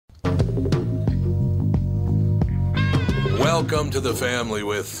welcome to the family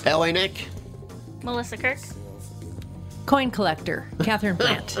with L.A. Nick. Melissa Kirk. Coin collector, Catherine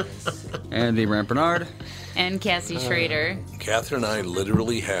Plant. Andy Rampernard. And Cassie Schrader. Catherine and I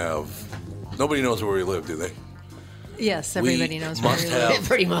literally have... Nobody knows where we live, do they? Yes, everybody knows where must we have, live.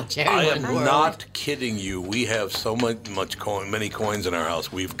 Pretty much I everyone. am not kidding you. We have so many coins in our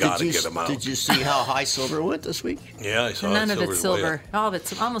house. We've got to get them out. Did you see how high silver went this week? Yeah, I saw None it. of it's silver.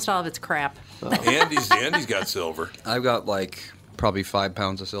 Almost all of it's crap. Andy's got silver. I've got probably 5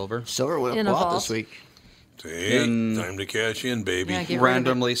 pounds of silver. Silver went In up a a lot vault. this week. See, time to cash in, baby. Yeah, get rid of it.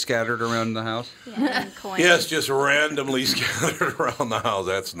 Randomly scattered around the house. Yeah, and coins. Yes, just randomly scattered around the house.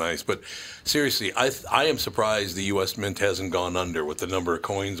 That's nice. But seriously, I am surprised the U.S. Mint hasn't gone under with the number of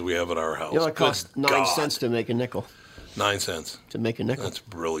coins we have at our house. You know, it costs Good 9 God. cents to make a nickel. 9 cents. To make a nickel. That's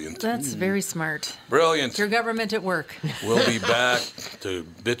brilliant. That's very smart. Brilliant. Your government at work. We'll be back to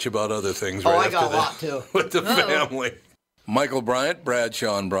bitch about other things Oh, right I got after a lot, too. with the family. Michael Bryant,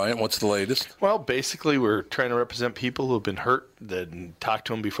 Bradshaw Bryant, what's the latest? Well, basically, we're trying to represent people who have been hurt, then talk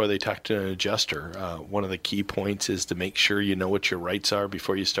to them before they talk to an adjuster. One of the key points is to make sure you know what your rights are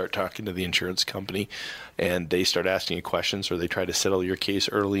before you start talking to the insurance company, and they start asking you questions or they try to settle your case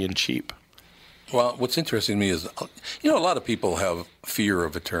early and cheap. Well, what's interesting to me is, a lot of people have fear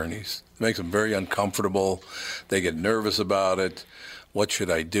of attorneys. It makes them very uncomfortable. They get nervous about it. What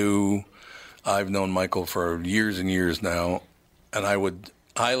should I do? I've known Michael for years and years now, and I would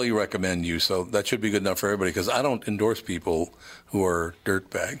highly recommend you. So that should be good enough for everybody, because I don't endorse people who are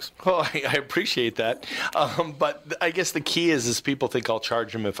dirtbags. Well, I appreciate that. But I guess the key is people think I'll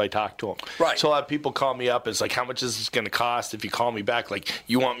charge them if I talk to them. Right. So a lot of people call me up. It's like, how much is this going to cost if you call me back? Like,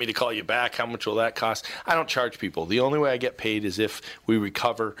 you want me to call you back? How much will that cost? I don't charge people. The only way I get paid is if we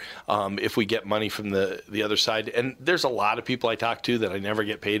recover, if we get money from the other side. And there's a lot of people I talk to that I never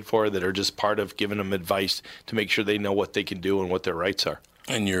get paid for that are just part of giving them advice to make sure they know what they can do and what their rights are.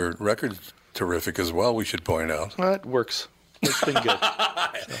 And your record's terrific as well, we should point out. Well, it works. It's been good.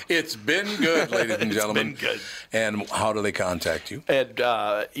 It's been good, ladies and gentlemen. It's been good. And how do they contact you? And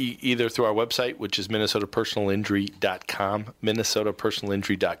either through our website, which is minnesotapersonalinjury.com,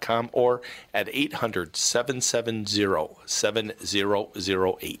 minnesotapersonalinjury.com, or at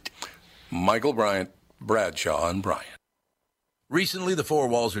 800-770-7008. Michael Bryant, Bradshaw Bryant. Recently, the 4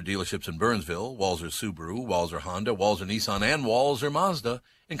 Walzer dealerships in Burnsville, Walzer Subaru, Walzer Honda, Walzer Nissan, and Walzer Mazda,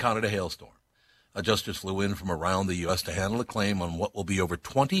 encountered a hailstorm. Adjusters flew in from around the U.S. to handle a claim on what will be over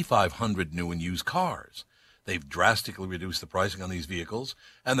 2,500 new and used cars. They've drastically reduced the pricing on these vehicles,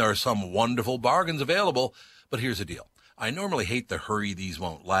 and there are some wonderful bargains available. But here's the deal. I normally hate the hurry these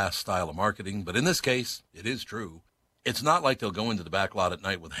won't last style of marketing, but in this case, it is true. It's not like they'll go into the back lot at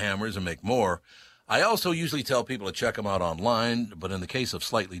night with hammers and make more. I also usually tell people to check them out online, but in the case of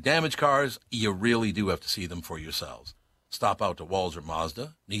slightly damaged cars, you really do have to see them for yourselves. Stop out to Walzer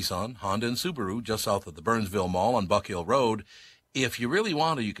Mazda, Nissan, Honda, and Subaru just south of the Burnsville Mall on Buck Hill Road. If you really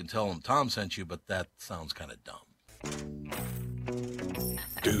want to, you can tell them Tom sent you, but that sounds kind of dumb.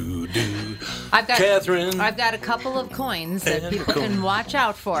 I've got Catherine. I've got a couple of coins that And people can watch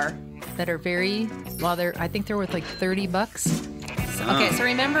out for that are I think they're worth like $30. Okay, so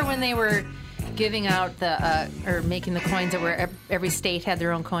remember when they were giving out or making the coins that were every state had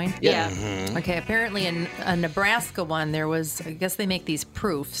their own coin? Yeah. Mm-hmm. Okay, apparently in a Nebraska one there was, I guess they make these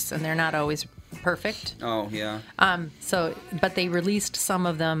proofs and they're not always perfect. Oh, yeah. But they released some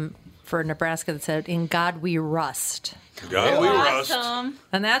of them for Nebraska that said, "In God we rust." God, we rust. Awesome.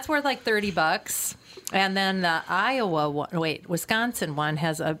 And that's worth like $30. And then the Wisconsin one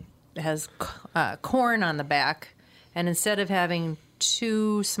has corn on the back, and instead of having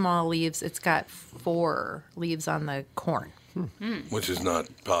 2 small leaves, it's got 4 leaves on the corn. Which is not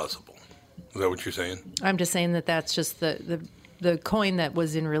possible. Is that what you're saying? I'm just saying that's just the coin that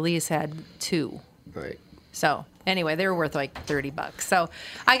was in release had 2. Right. So anyway, they were worth like $30. So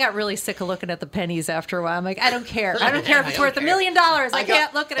I got really sick of looking at the pennies after a while. I'm like, I don't care. I don't care if it's worth $1 million. I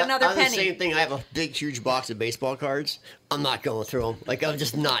can't look at another I'm penny. the same thing. I have a big, huge box of baseball cards. I'm not going through them. Like, I'm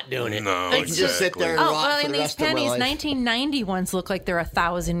just not doing it. No, I can just sit there and Oh, rot well, for and the these rest of my pennies, life. 1990 ones look like they're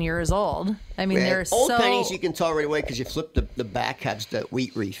 1,000 years old. I mean, Yeah, they're old so... pennies you can tell right away because you flip the back has the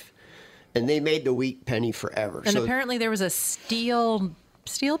wheat reef, and they made the wheat penny forever. And so apparently there was a steel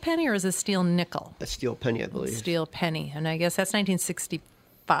penny, or was a steel nickel? a steel penny, I believe. Steel penny, and I guess that's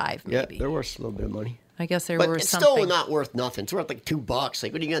 1965, Yeah, maybe. they're worth a little bit of money. I guess there But were it's something. still not worth nothing. It's worth like $2.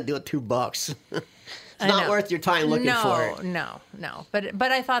 Like, what are you gonna do with $2? It's I not know. worth your time looking for it. No.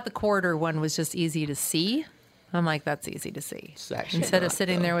 But I thought the quarter one was just easy to see. I'm like, that's easy to see. actually Instead of not,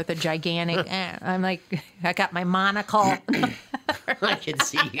 sitting though. there with a gigantic, I'm like, I got my monocle. I can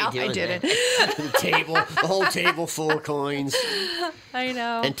see you No, doing I didn't. the whole table full of coins. I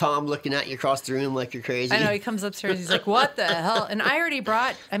know. And Tom looking at you across the room like you're crazy. I know. He comes upstairs. He's like, what the hell? And I already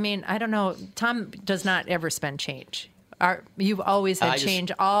brought, I mean, I don't know. Tom does not ever spend change. You've always had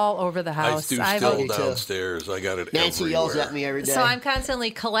change all over the I house. do I've still always- downstairs. I got it Nancy everywhere. yells at me every day. So I'm constantly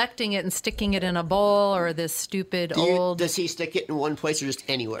collecting it and sticking it in a bowl or this stupid old. Does he stick it in one place or just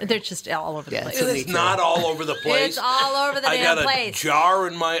anywhere? They're just all over the Yeah, place. so It's not all over the place. It's all over the I damn got a place. jar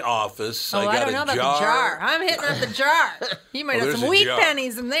in my office. Oh, I got don't a know about the jar. I'm hitting up the jar. You might Oh, have there's some a wheat jar.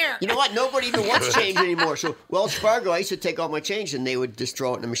 pennies in there. You know what? Nobody even wants change anymore. So Wells Fargo, I used to take all my change and they would just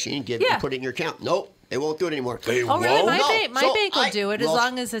throw it in the machine and Yeah. put it in your account. Nope, they won't do it anymore. They Oh, really? won't? My, No, my so bank will do it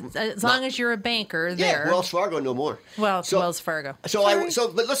as long as you're a banker Yeah, there. Wells Fargo no more. Well, So- Wells Fargo. But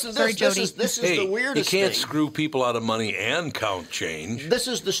listen to Sorry, this. Jody. This is Hey, the you weirdest can't thing. screw people out of money and count change. This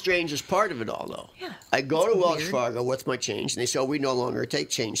is the strangest part of it all, though. Yeah, I go to Wells weird. Fargo. What's my change? And they say, "Oh, we no longer take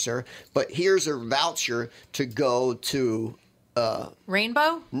change, sir. But here's a voucher to go to."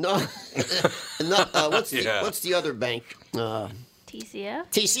 Rainbow? No, what's Yeah. the other bank? TCF?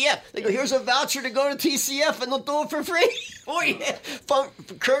 TCF. They go, here's a voucher to go to TCF, and they'll do it for free. Boy,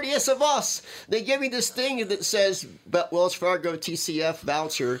 courteous of us. They give me this thing that says Wells Fargo TCF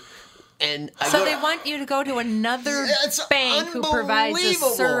voucher, and I So go, they want you to go to another It's bank who provides a unbelievable.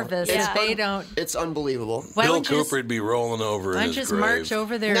 service It's that they don't. It's unbelievable. Why Bill don't you Cooper would be rolling over why in don't you his just grave. march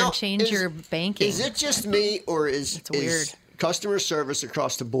over there Now, and change your banking? Is it just me, or is weird. customer service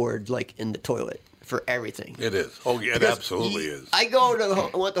across the board like in the toilet for everything? It is. Oh, yeah, it Because absolutely is. I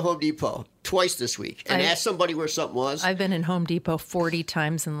went to Home Depot twice this week and asked somebody where something was. I've been in Home Depot 40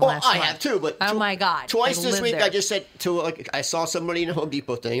 times in the last I month. have too, but Oh my God. twice I this live week there. I just said I saw somebody in a Home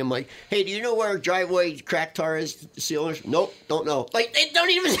Depot thing. I'm like, hey, do you know where driveway crack tar is? Sealers? Nope, don't know. Like they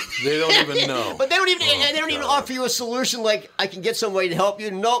don't even. They don't even know. But they don't even. Oh, and they don't even God. offer you a solution. Like I can get somebody to help you.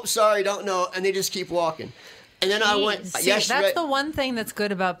 Nope, sorry, don't know. And they just keep walking. And then I went See, yesterday. that's the one thing that's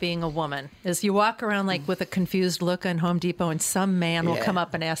good about being a woman is you walk around like with a confused look on Home Depot, and some man will Yeah. come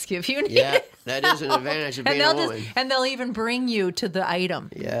up and ask you if you need Yeah, it. that is an advantage of and being a they'll woman. and they'll even bring you to the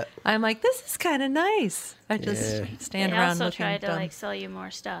item. Yeah. I'm like, this is kind of nice. I just Yeah. stand They around also looking try to dumb. like sell you more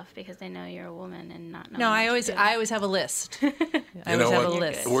stuff because they know you're a woman and not know. No, I what always have a list. I You know always have a what?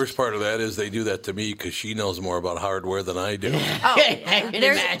 list. The worst part of that is they do that to me because she knows more about hardware than I do. Oh, I can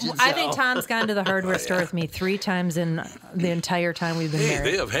there's- imagine I think so. Tom's gone to the hardware store with me 3 times in the entire time we've been Hey,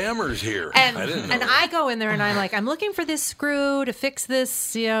 married. they have hammers here. And, I didn't know. and I go in there and I'm like, I'm looking for this screw to fix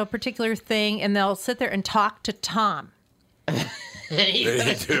this, particular thing, and they'll sit there and talk to Tom.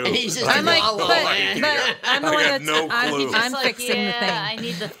 They do. And he's just I'm like, "Wallow, but man." I'm the I one got that's no clue. I'm Like, fixing the thing. I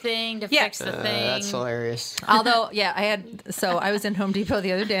need the thing to Yeah. fix the thing. That's hilarious. Although, yeah, I was in Home Depot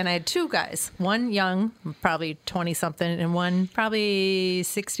the other day and I had 2 guys, one young, probably 20 something, and one probably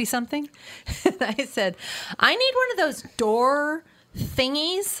 60 something. I said, I need one of those door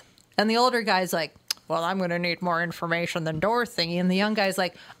thingies. And the older guy's like, well, I'm going to need more information than door thingy. And the young guy's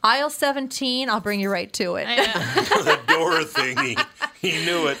like, aisle 17, I'll bring you right to it. The door thingy. He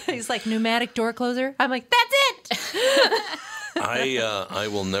knew it. He's like, pneumatic door closer. I'm like, that's it. I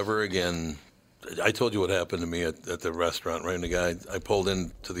will never again. I told you what happened to me at the restaurant, right? And the guy, I pulled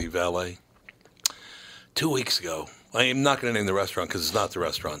into the valet 2 weeks ago. I am not going to name the restaurant because it's not the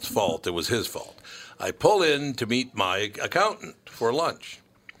restaurant's fault. It was his fault. I pull in to meet my accountant for lunch.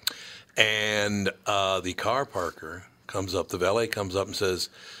 And the car parker comes up, the valet comes up and says,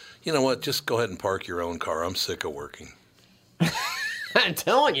 you know what, just go ahead and park your own car. I'm sick of working. I'm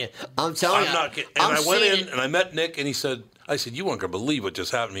telling you. I'm telling you. I'm not kidding. And I'm I went seeing in it. and I met Nick and he said, I said, you weren't going to believe what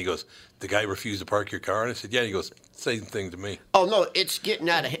just happened to me. He goes, the guy refused to park your car? And I said, yeah. He goes, same thing to me. Oh no, it's getting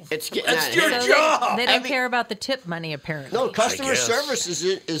out of. It's getting That's out of your hand. So job. They don't I mean- care about the tip money, apparently. No, customer guess. service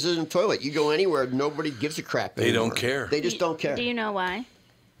is in the toilet. You go anywhere, nobody gives a crap. They don't anymore. care. They just don't care. Do you know why?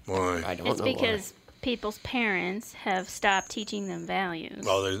 Why? I don't It's know because people's parents have stopped teaching them values.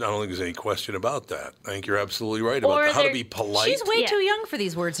 Well, I don't think there's any question about that. I think you're absolutely right about Or that. How to they're- be polite. She's way Yeah. too young for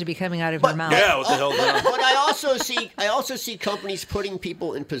these words to be coming out of her mouth. Yeah, what the hell? why. But I also see companies putting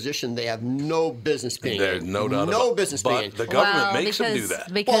people in position they have no business being There's in. no doubt about No business But being. the government makes them do because-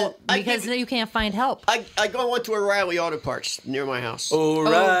 that. Because, Well, I because give- you can't find help. I went to O'Reilly Auto Parts near my house.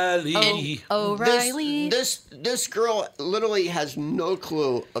 O'Reilly. O'Reilly. This girl literally has no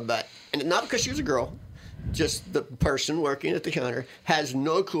clue about, and not because she was a girl, just the person working at the counter has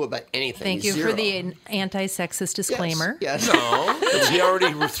no clue about anything. Thank you Zero. for the anti-sexist disclaimer. Yes. No, he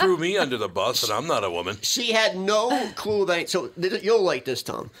already threw me under the bus, and I'm not a woman. She had no clue about it. So you'll like this,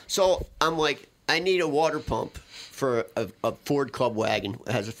 Tom. So I'm like, I need a water pump for a Ford Club wagon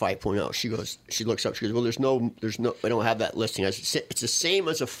that has a 5.0. She looks up, she goes, well, there's no, I don't have that listing. I said, it's the same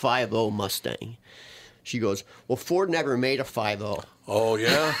as a 5.0 Mustang. She goes, well, Ford never made a 5.0. Oh,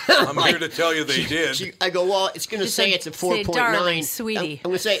 yeah? I'm here to tell you they did. I go, well, it's going to say it's a 4.9. Darling, sweetie.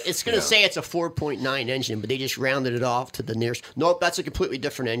 I'm going to say, it's going to say it's a 4.9 engine, but they just rounded it off to the nearest. Nope, that's a completely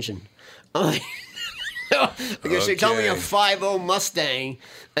different engine. I'm like, because you tell me a 5.0 Mustang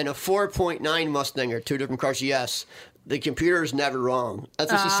and a 4.9 Mustang are two different cars. Yes, the computer is never wrong.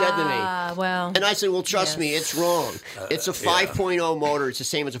 That's what she said to me. Well, and I said, well, trust me, it's wrong. It's a 5.0 motor. It's the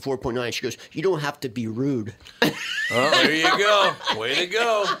same as a 4.9. She goes, you don't have to be rude. Oh, there you go. Way to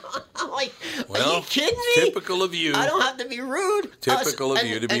go. I'm like, Well, are you kidding me? typical of you. I don't have to be rude. Typical of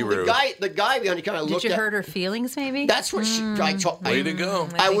you to be rude. The guy behind me kind of looked did you at. hurt her feelings, maybe? That's what Way to go.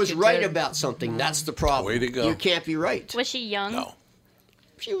 I think was you right did. about something. That's the problem. Way to go. You can't be right. Was she young?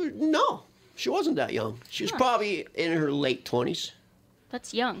 No. She wasn't that young. She was probably in her late 20s.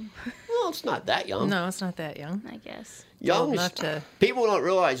 That's young, Well, it's not that young. No, it's not that young. I guess. Young Old is, enough to- people don't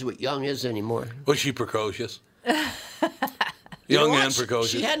realize what young is anymore. Was she precocious? You know Young what? and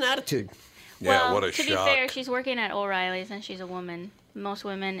precocious. She had an attitude. Yeah, well, what a to shock. be fair, she's working at O'Reilly's and she's a woman. Most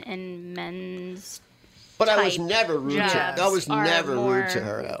women in men's But I was type never rude to her. I jobs was are never more, rude to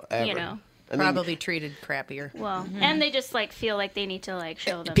her, ever. you know. I mean, Probably treated crappier. Well, and they just like feel like they need to like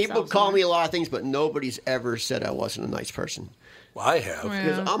show themselves. people call more. me a lot of things, but nobody's ever said I wasn't a nice person. Well, I have.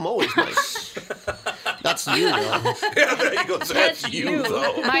 Because I'm always nice. That's you, though. Yeah, there you go. That's you,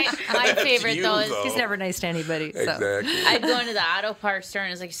 though. My favorite you, though is though. He's never nice to anybody. So. Exactly. I'd go into the auto parts store and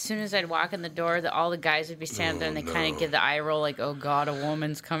it was like as soon as I'd walk in the door, all the guys would be standing there and they kind of give the eye roll like, oh God, a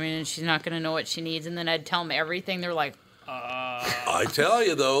woman's coming and she's not going to know what she needs. And then I'd tell them everything. They're like, I tell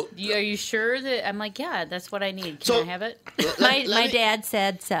you, though. are you sure that? I'm like, yeah, that's what I need. Can So- I have it? My dad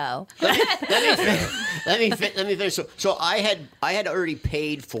said so. Let me finish. So I had already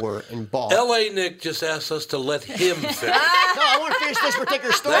paid for it and bought. L.A. Nick just asked us to let him finish. No, I want to finish this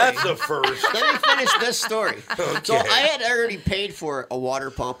particular story. That's a first. Let me finish this story. So Okay. I had already paid for a water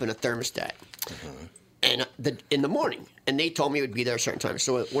pump and a thermostat, and in the morning, and they told me it would be there a certain time.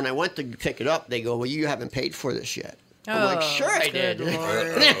 So when I went to pick it up, they go, "Well, you haven't paid for this yet." I'm like, "Sure, I did." good Lord.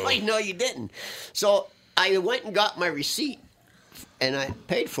 They're like, "No, you didn't." So I went and got my receipt, and I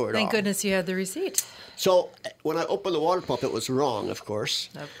paid for it. Thank all. goodness you had the receipt. So when I opened the water pump, it was wrong, of course.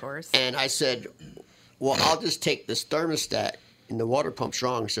 Of course. And I said, well, I'll just take this thermostat, and the water pump's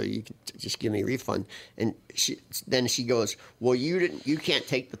wrong, so you can just give me a refund. And then she goes, well, you can't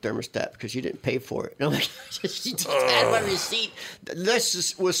take the thermostat because you didn't pay for it. And I'm like, she just had my receipt.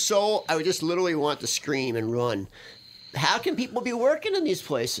 Was so, I would just literally want to scream and run. How can people be working in these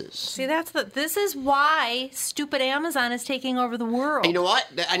places? See, this is why stupid Amazon is taking over the world. And you know what?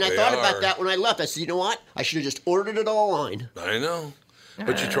 And I They thought are. about that when I left. I said, you know what? I should have just ordered it all online. I know.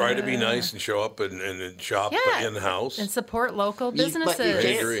 But you try to be nice and show up and shop Yeah. in-house. And support local But businesses. you I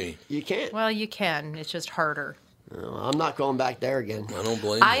can't. agree. You can't. Well, you can. It's just harder. I'm not going back there again. I don't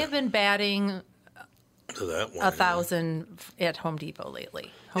blame I you have been batting to that one. 1,000 at Home Depot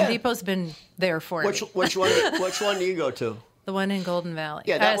lately. Home Depot's been there for Which me. which one? Which one do you go to? The one in Golden Valley.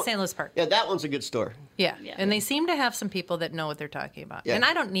 that one- St. Louis Park. Yeah, that one's a good store. Yeah. Yeah. And they seem to have some people that know what they're talking about. Yeah. And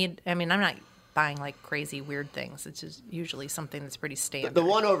I don't need, I'm not buying like crazy weird things. It's just usually something that's pretty standard. The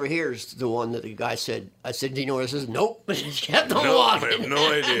one over here is the one that the guy said. I said, "Do you know what this is?" Nope. He kept on No, I walking. have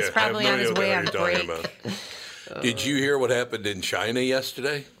no idea. He's probably I have on no his idea way what on you're talking break. about. Did you hear what happened in China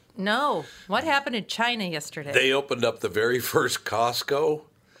yesterday? No. What happened in China yesterday? They opened up the very first Costco.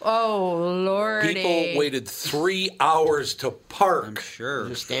 Oh, Lordy. People waited 3 hours to park. I'm sure.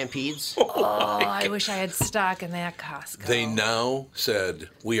 The stampedes. Oh, I wish I had stock in that Costco. They now said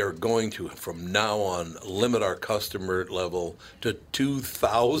we are going to, from now on, limit our customer level to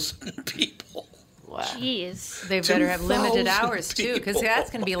 2,000 people. Wow. Jeez. They better have limited 2,000 hours, too, because people. that's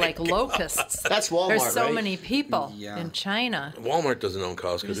going to be like locusts. That's Walmart, There's so right? many people Yeah. in China. Walmart doesn't own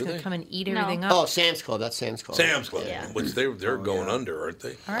Costco, They're do just going they? to come and eat No. everything up. Oh, Sam's Club. That's Sam's Club. Sam's Club, Yeah. which they're going under, aren't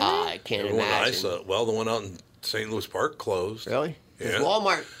they? I can't The one I imagine. saw, well, the one out in St. Louis Park closed. Really? 'Cause Yeah.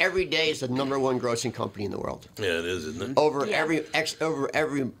 Walmart every day is the #1 grossing company in the world. Yeah, it is, isn't it? Over Yeah. every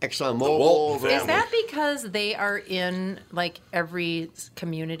ExxonMobil. Walton over- family. Is that because they are in like every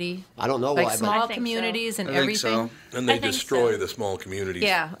community? I don't know Like why, small I think communities and I think everything? so. And they I think destroy so. the small communities.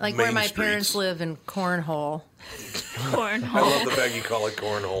 Yeah, like where main my streets. parents live in Cornhole. I Cornhole. love the fact you call it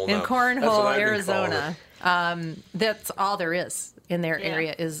cornhole In now. That's what Cornhole, I've been Arizona. That's all there is in their Yeah.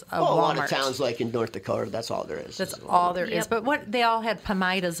 area is a Well, a Walmart. lot of towns like in North Dakota, that's all there is. That's is a all Walmart. there is. Yep. But what they all had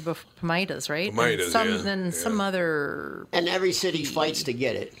Pomidas, right? Pomidas, and some, yeah, Then yeah. some other. And every city fights to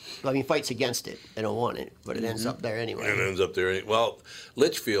get it. I mean, fights against it. They don't want it, but it ends up there anyway. And it ends up there. Well,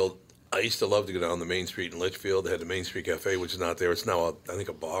 Litchfield, I used to love to go down the main street in Litchfield. They had the Main Street Cafe, which is not there. It's now, I think,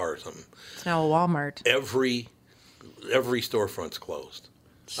 a bar or something. It's now a Walmart. Every storefront's closed.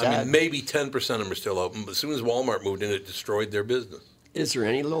 I Sad. mean, maybe 10% of them are still open, but as soon as Walmart moved in, it destroyed their business. Is there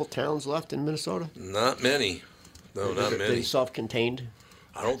any little towns left in Minnesota? Not many. No, not Are they many. self-contained?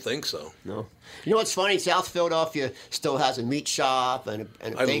 I don't think so. No. You know what's funny? South Philadelphia still has a meat shop and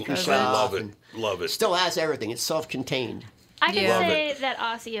a I bakery shop. love it. and Love it. Still has everything. It's self-contained. I can Yeah. Love say that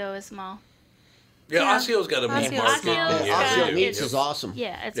Osseo is small. Yeah, Yeah. Osceo's got a meat Osceo's market. small. Yeah, Yeah. Osseo It's- Meats is awesome.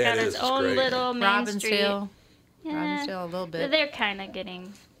 Yeah, it's Yeah, got it its is. own Great. little main street. Robbinsdale. Yeah. Robbinsdale a little bit. They're kind of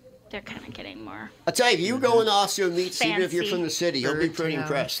getting more. I tell you, if you go in Osseo Meats, even if you're Fancy. from the city, you'll be pretty Birdtown.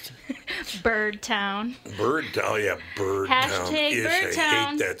 impressed. Bird Town. Bird Town, oh yeah, Bird Town. Hashtag Ish, Bird I Town.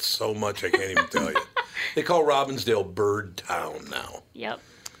 hate that so much, I can't even tell you. They call Robbinsdale Bird Town now. Yep.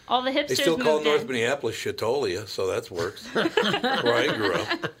 All the hipsters They still call moved North in. Minneapolis Shatolia, so that works. Where I grew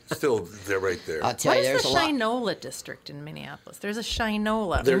up. Still, they're right there. I'll tell What you, is there's the a lot. Shinola district in Minneapolis? There's a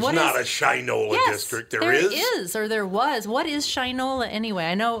Shinola. There's What not is- a Shinola Yes, district. there is, or there was. What is Shinola anyway?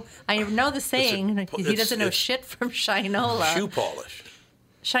 I know the saying. He doesn't know it's- shit from Shinola. Shoe polish.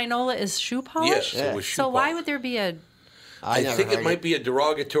 Shinola is shoe polish? Yes, it was shoe So why polish. would there be a... I never think it heard might be a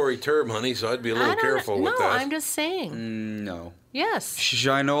derogatory term, honey, so I'd be a I little don't careful know. with that. I'm just saying. No. Yes.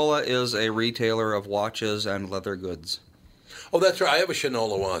 Shinola is a retailer of watches and leather goods. Oh, that's right. I have a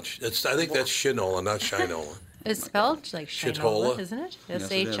Shinola watch. I think that's Shinola, not Shinola. It's spelled like Shinola, Shitola. isn't it?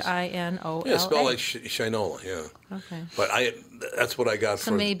 Yes, it is. Shinola. Yeah, spelled like Shinola, yeah. Okay. But that's what I got So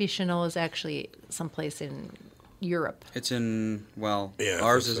for... maybe Shinola is actually someplace in Europe. It's in, well, Yeah, I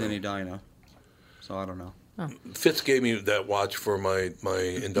ours think is so. in Edina. So I don't know. Fitz gave me that watch for my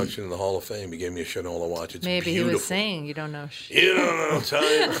induction in the Hall of Fame. He gave me a Shinola watch. It's Maybe beautiful. he was saying you don't know. You don't know,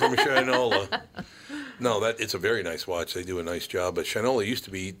 Italian from Shinola. No, it's a very nice watch. They do a nice job. But Shinola used to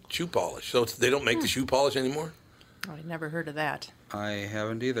be shoe polish. So they don't make the shoe polish anymore? Oh, I'd never heard of that. I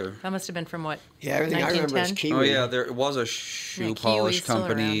haven't either. That must have been from what? Yeah, everything I remember is 1910? Kiwi. Oh, yeah, there was a shoe Yeah, polish Kiwi's still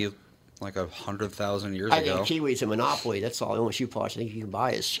company around. like 100,000 years I ago. think Kiwi's a monopoly. That's all. The only shoe polish I think you can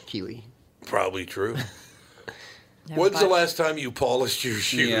buy is Kiwi. Probably true. Never When's the bought- last time you polished your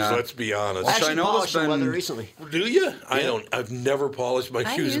shoes? Yeah. Let's be honest. I actually Shinola's polished some been- leather recently. Do you? I don't. I've never polished my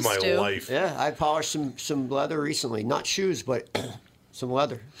I shoes in my used to. life. Yeah, I polished some leather recently. Not shoes, but some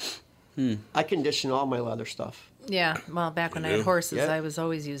leather. I condition all my leather stuff. Yeah, well, back when I had do? horses, Yeah. I was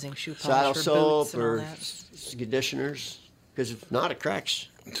always using shoe Saddle polish for soap boots and all or that. conditioners. Because if not, it cracks.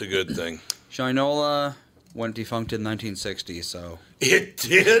 It's a good thing. Shinola went defunct in 1960, so It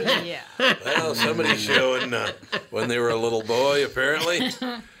did. Yeah. Well, somebody's showing when they were a little boy, apparently.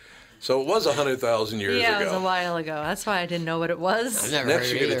 So it was 100,000 years Yeah, it was a ago. while ago. That's why I didn't know what it was. Never Next,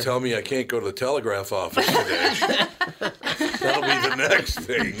 heard you're going either. to tell me I can't go to the telegraph office today. That'll be the next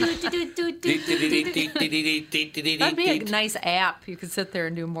thing. That'd be a nice app. You could sit there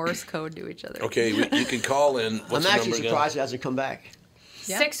and do Morse code to each other. Okay, you can call in. What's I'm the actually number surprised it hasn't come back.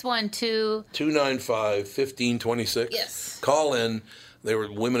 Yeah. 612. 295-1526. Yes. Call in.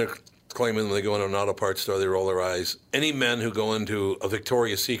 Women are claiming when they go into an auto parts store, they roll their eyes. Any men who go into a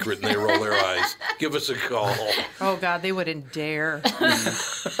Victoria's Secret and they roll their eyes, give us a call. Oh, God, they wouldn't dare.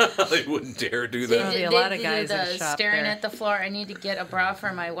 They wouldn't dare do that. be a lot of guys that the shop staring there. at the floor. I need to get a bra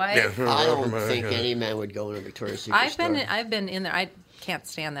for my wife. I don't think any man would go in a Victoria's Secret I've store. been in there. I can't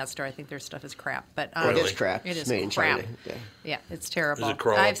stand that store. I think their stuff is crap. But It Really? is crap. It It's is made in crap. China. Yeah. Yeah, it's terrible. Does it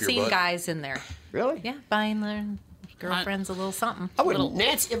crawl I've up your seen butt? guys in there. Really? Yeah, buying their girlfriends a little something. I wouldn't.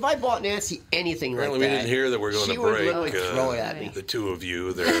 Nancy, if I bought Nancy anything Apparently, like we that, didn't hear that we're going she to would break. literally throw it at me. The two of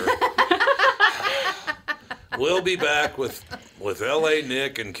you there. We'll be back with L.A.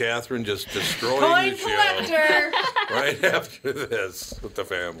 Nick and Catherine just destroying Coin the show collector. right after this with the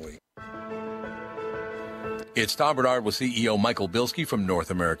family. It's Tom Bernard with CEO Michael Bilski from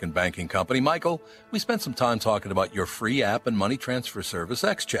North American Banking Company. Michael, we spent some time talking about your free app and money transfer service,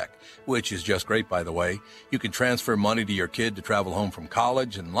 XCheck, which is just great, by the way. You can transfer money to your kid to travel home from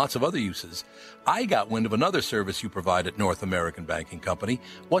college and lots of other uses. I got wind of another service you provide at North American Banking Company.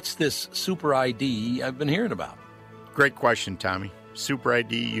 What's this Super ID I've been hearing about? Great question, Tommy. Super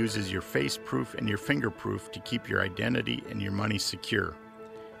ID uses your face proof and your fingerproof to keep your identity and your money secure.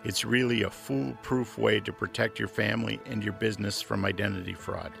 It's really a foolproof way to protect your family and your business from identity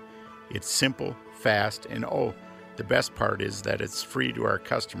fraud. It's simple, fast, and the best part is that it's free to our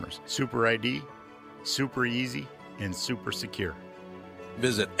customers. Super ID, super easy, and super secure.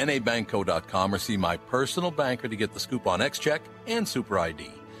 Visit nabankco.com or see my personal banker to get the scoop on XCheck and Super ID.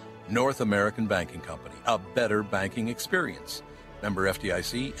 North American Banking Company, a better banking experience. Member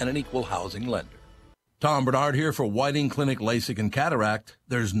FDIC and an equal housing lender. Tom Bernard here for Whiting Clinic LASIK and Cataract.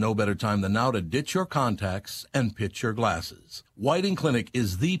 There's no better time than now to ditch your contacts and pitch your glasses. Whiting Clinic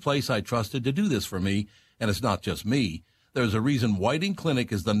is the place I trusted to do this for me, and it's not just me. There's a reason Whiting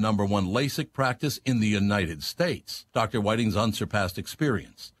Clinic is the #1 LASIK practice in the United States. Dr. Whiting's unsurpassed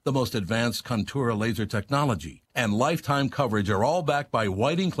experience, the most advanced Contura laser technology, and lifetime coverage are all backed by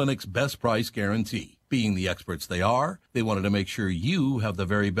Whiting Clinic's best price guarantee. Being the experts they are, they wanted to make sure you have the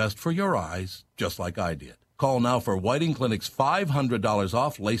very best for your eyes, just like I did. Call now for Whiting Clinic's $500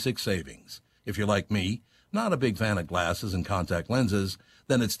 off LASIK savings. If you're like me, not a big fan of glasses and contact lenses,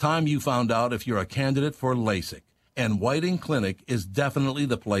 then it's time you found out if you're a candidate for LASIK. And Whiting Clinic is definitely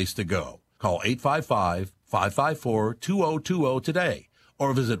the place to go. Call 855-554-2020 today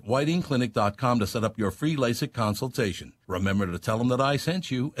or visit whitingclinic.com to set up your free LASIK consultation. Remember to tell them that I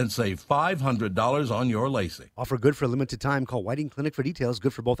sent you and save $500 on your LASIK. Offer good for a limited time. Call Whiting Clinic for details.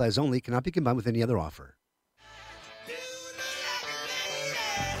 Good for both eyes only. Cannot be combined with any other offer.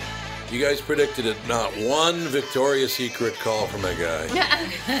 You guys predicted it. Not one Victoria's Secret call from a guy.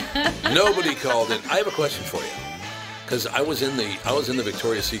 Nobody called in. I have a question for you. Because I was in the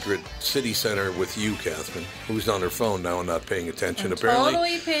Victoria's Secret City Center with you, Catherine, who's on her phone now and not paying attention. Apparently,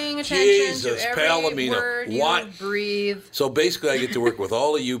 totally paying attention Jesus, to every Palomino, word what? you breathe. So basically, I get to work with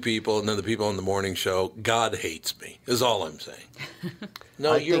all of you people, and then the people on the morning show. God hates me. Is all I'm saying.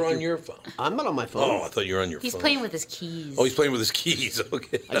 No, you're on your phone. I'm not on my phone. Oh, I thought you were on your phone. He's playing with his keys. Oh, he's playing with his keys.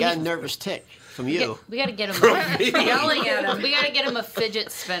 Okay. I got a nervous tick from you. We got to get him Yelling at him. We got to get him a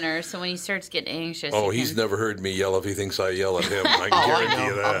fidget spinner so when he starts getting anxious. Oh, he he's can... never heard me yell if he thinks I yell at him. I can I guarantee know.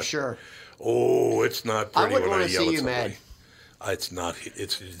 you that. I'm sure. Oh, it's not pretty I wouldn't when I want to yell see at you somebody. mad. It's not.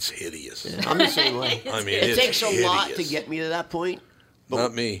 It's hideous. Yeah, I'm the same way. I mean, It it's takes a lot to hideous. get me to that point.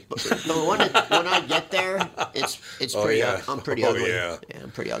 Not me. But when I get there, it's Oh, pretty. yeah. I'm pretty Oh, ugly. yeah.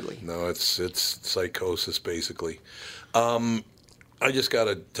 I'm pretty ugly. No, it's psychosis basically. I just got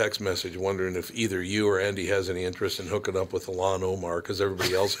a text message wondering if either you or Andy has any interest in hooking up with Ilan Omar because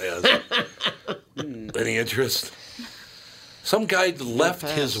everybody else has. Any interest? Some guy left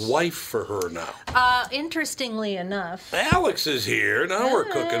his wife for her now. Interestingly enough. Alex is here. Now we're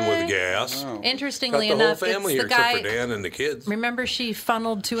cooking with gas. Interestingly Got the enough, whole family it's here the except guy. for Dan and the kids. Remember, she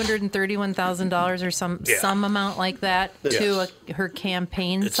funneled $231,000 or some amount like that to her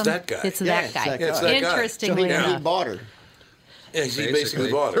campaign. It's that guy. It's Yeah, that guy. it's that guy. Interestingly So he enough. bought her. Yeah, he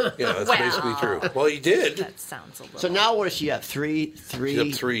basically bought her. Yeah, that's basically true. Well, he did. That sounds a little. So now what does she have? Three She's up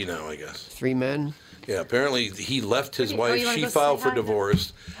 3 now, I guess. 3 men. Yeah, apparently he left his you wife. wanna She go filed say for hi?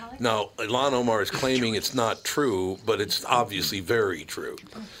 divorce. Now, Ilan Omar is claiming it's not true, but it's obviously very true.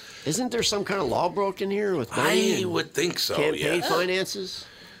 Isn't there some kind of law broken here with money I and would think so, campaign yeah. finances?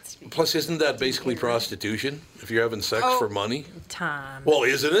 Plus, isn't that basically prostitution if you're having sex for money? Tom. Well,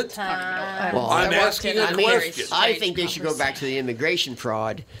 isn't it? Well, I'm asking a question. I think they should go back to the immigration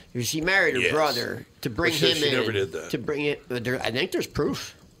fraud because she married her Yes. brother to bring But him she in. never did that. To bring it, I think there's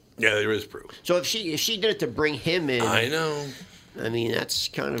proof. Yeah, there is proof. So if she did it to bring him in, I know. I mean that's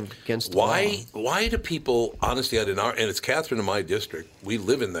kind of against the law. Why do people, honestly, and it's Catherine in my district. We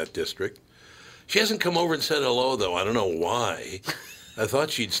live in that district. She hasn't come over and said hello, though. I don't know why. I thought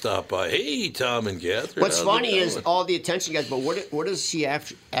she'd stop by. Hey, Tom and Catherine. What's how's it funny is going?" all the attention, guys. But what does she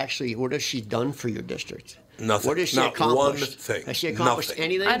actually? What has she done for your district? Nothing. What has she Not accomplished? one thing. Has she accomplished Nothing.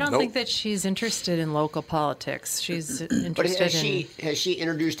 anything? I don't Nope. think that she's interested in local politics. She's But interested has she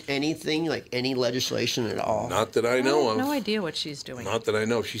introduced anything like any legislation at all? Not that I know of. No idea what she's doing. Not that I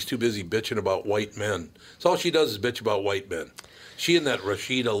know. She's too busy bitching about white men. That's all she does is bitch about white men. She and that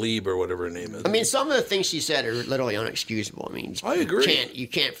Rashida Tlaib or whatever her name is. I mean, some of the things she said are literally unexcusable. I mean, I agree. You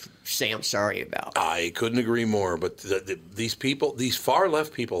can't say I'm sorry about. I couldn't agree more. But these people, these far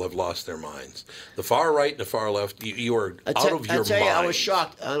left people, have lost their minds. The far right and the far left, you are out of your I tell you, I was mind.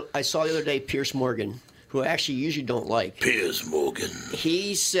 shocked. I saw the other day Pierce Morgan, who I actually usually don't like. Piers Morgan.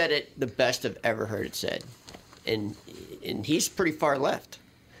 He said it the best I've ever heard it said, and he's pretty far left.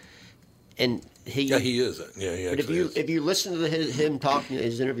 And Yeah, he is. Yeah, he But actually is. if you listen to him talking in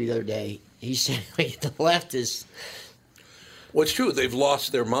his interview the other day, he said the left is. Well, it's true. They've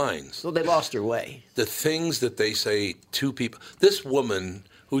lost their minds. Well, they lost their way. The things that they say to people. This woman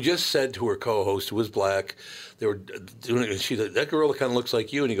who just said to her co-host, who was black, they were doing it, and she said, "That gorilla kind of looks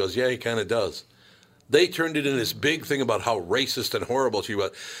like you," and he goes, "Yeah, he kind of does." They turned it into this big thing about how racist and horrible she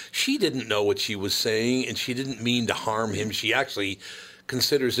was. She didn't know what she was saying, and she didn't mean to harm him. She actually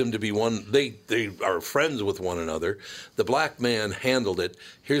considers him to be one. They are friends with one another. The black man handled it.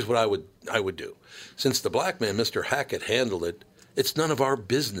 Here's what I would do. Since the black man, Mr. Hackett, handled it, it's none of our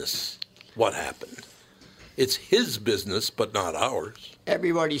business what happened. It's his business, but not ours.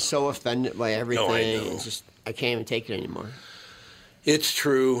 Everybody's so offended by everything. No, I know. It's just I can't even take it anymore. It's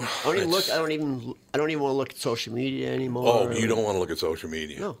true. I don't even want to look at social media anymore. Oh, you don't want to look at social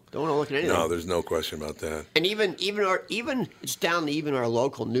media? No, don't want to look at anything. No, there's no question about that. And even it's down to even our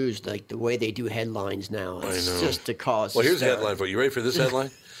local news, like the way they do headlines now. It's I know. just to cause. Well, here's the hysteria. headline for you. You ready for this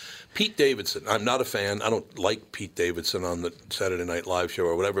headline? Pete Davidson. I'm not a fan. I don't like Pete Davidson on the Saturday Night Live show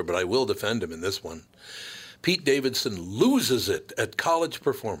or whatever, but I will defend him in this one. Pete Davidson loses it at college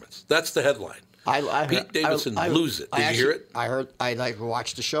performance. That's the headline. Pete Davidson loses it. Did you hear it? I heard. I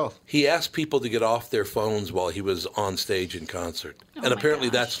watched the show. He asked people to get off their phones while he was on stage in concert, and apparently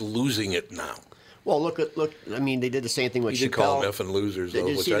that's losing it now. Well, look. I mean, they did the same thing with Chappelle. He did call them effing losers, though, Did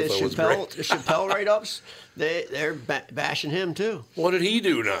you which see I the thought was great. The Chappelle write-ups? They're bashing him too. What did he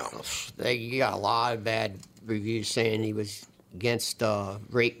do now? He got a lot of bad reviews saying he was against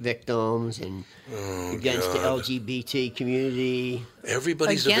rape victims and against the LGBT community.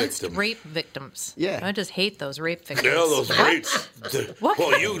 Everybody's against a victim. rape victims. Yeah. I just hate those rape victims. Yeah, those rapes. What?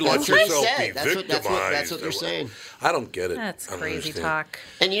 Well, you let That's what he yourself said. be That's victimized. what they're saying. I don't get it. That's I don't crazy understand. talk.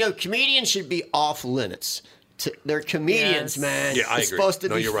 And comedians should be off limits. They're comedians, Yes. man. Yeah, I it's agree. supposed to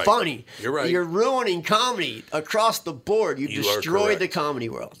No, be you're right. funny. You're right. You're ruining comedy across the board. You You are destroyed the correct. comedy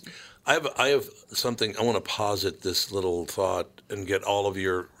world. I have something. I want to posit this little thought and get all of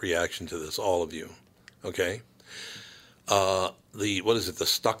your reaction to this. All of you, okay? What is it? The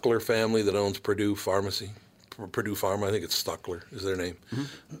Stuckler family that owns Purdue Pharmacy, Purdue Pharma. I think it's Stuckler is their name.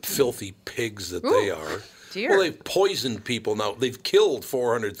 Mm-hmm. Filthy pigs that they are. Dear. Well, they've poisoned people now. They've killed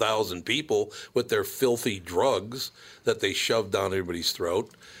 400,000 people with their filthy drugs that they shoved down everybody's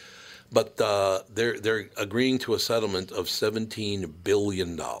throat. But they're agreeing to a settlement of $17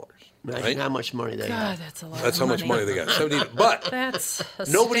 billion. Imagine Right? how much money they God, have. that's a lot. That's of how much money they got. 17. But That's a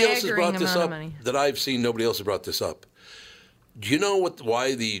nobody else has staggering brought this amount of up money. that I've seen. Nobody else has brought this up. Do you know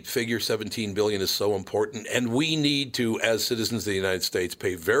why the figure 17 billion is so important? And we need to, as citizens of the United States,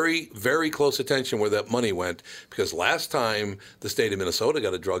 pay very, very close attention where that money went. Because last time the state of Minnesota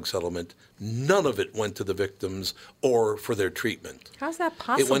got a drug settlement, none of it went to the victims or for their treatment. How's that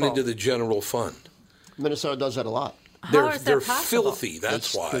possible? It went into the general fund. Minnesota does that a lot. How is that They're possible? filthy.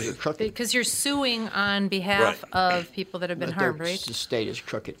 That's why. Because they're crooked. Because you're suing on behalf Right. of people that have been But harmed, their right? state is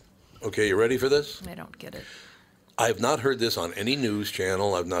crooked. Okay, you ready for this? I don't get it. I have not heard this on any news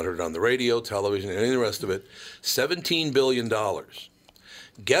channel. I've not heard it on the radio, television, any of the rest of it. $17 billion.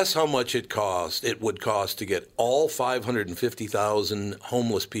 Guess how much it would cost to get all 550,000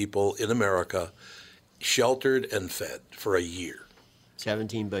 homeless people in America sheltered and fed for a year.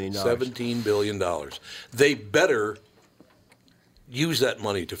 $17 billion. $17 billion. They better use that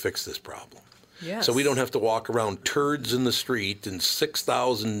money to fix this problem. Yes. So we don't have to walk around turds in the street and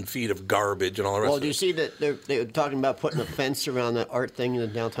 6,000 feet of garbage and all the rest Well, of do you it. see that they're talking about putting a fence around that art thing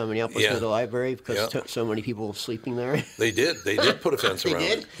in downtown Minneapolis Yeah. near the library because Yeah. so many people were sleeping there? They did. They did put a fence They around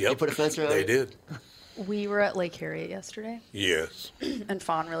did? it. Yep. They put a fence around They it? did. We were at Lake Harriet yesterday, Yes. and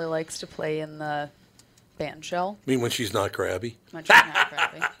Fawn really likes to play in the band shell. I mean, when she's not crabby. When she's not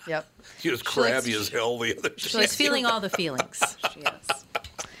crabby. Yep, She was She likes- crabby as hell the other day. She's feeling all the feelings. she is.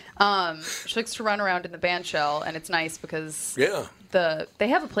 She likes to run around in the band shell, and it's nice because Yeah. they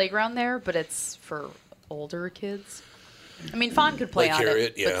have a playground there, but it's for older kids. I mean, Fawn could play Lake on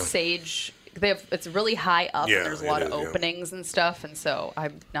Harriet, it, yeah. but Sage, it's really high up, Yeah, and there's a lot it of is, yeah. openings and stuff, and so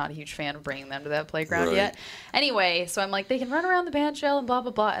I'm not a huge fan of bringing them to that playground Right. yet. Anyway, so I'm like, they can run around the band shell and blah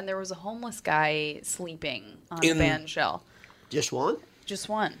blah blah, and there was a homeless guy sleeping on the band shell. Just one? Just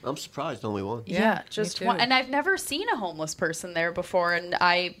one. I'm surprised only one. Yeah, just me one. too. And I've never seen a homeless person there before. And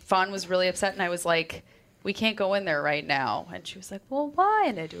Fawn was really upset, and I was like, "We can't go in there right now." And she was like, "Well, why?"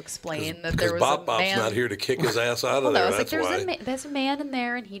 And I had to explain that there Because was Bop a Bop's man. not here to kick his ass out of Well, no, I there. was like, That's why. there's a man in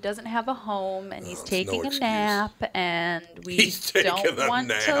there, and he doesn't have a home, and he's it's taking no a excuse. nap, and we He's taking don't a want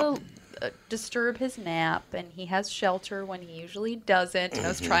nap. to disturb his nap, and he has shelter when he usually doesn't. And I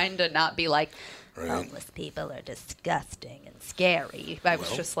was trying to not be like, Right. homeless people are disgusting and scary. I was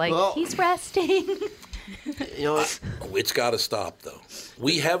just like, well- he's resting. You know what? Oh, it's got to stop, though.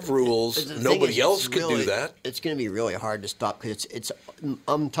 We have rules. The thing is, Nobody it's else could really- do that. It's going to be really hard to stop because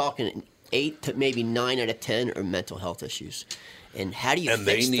I'm talking 8 to maybe 9 out of 10 are mental health issues. And how do you And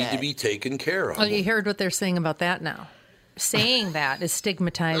they fix need that? to be taken care of. Well, you heard what they're saying about that now. saying that is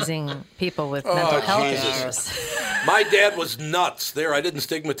stigmatizing people with mental health Jesus. issues. My dad was nuts. There, I didn't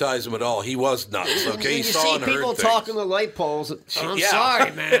stigmatize him at all. He was nuts. Okay, You he saw see and people heard talking things. to light poles. I'm Yeah.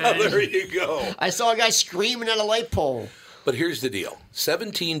 sorry, man. There you go. I saw a guy screaming at a light pole. But here's the deal: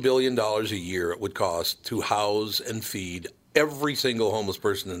 $17 billion a year it would cost to house and feed every single homeless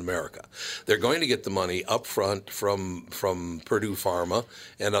person in America. They're going to get the money up front from Purdue Pharma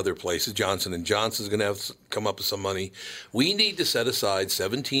and other places. Johnson & Johnson is going to have to come up with some money. We need to set aside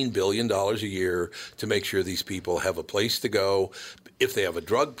 $17 billion a year to make sure these people have a place to go. If they have a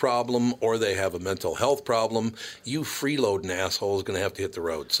drug problem or they have a mental health problem, you freeloading asshole is going to have to hit the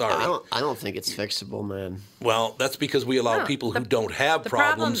road. Sorry. I don't think it's fixable, man. Well, that's because we allow people who don't have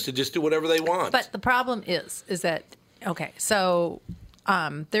problems to just do whatever they want. But the problem is that, okay, so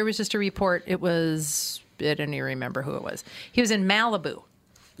there was just a report. I don't even remember who it was. He was in Malibu.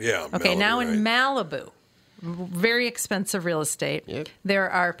 Yeah. Okay, Malibu, now right. in Malibu, very expensive real estate. Yep. There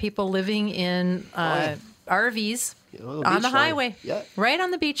are people living in RVs on on the beachfront. highway, Yeah. right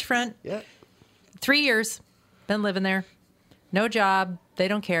on the beachfront. Yeah. 3 years, been living there, no job, they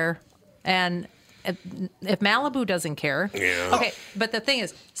don't care, and if Malibu doesn't care, okay. But the thing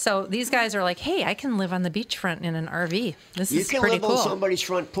is, so these guys are like, hey, I can live on the beachfront in an RV. This You is can pretty live cool. on somebody's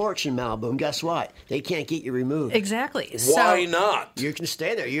front porch in Malibu, and guess what? They can't get you removed. Exactly. Why not? You can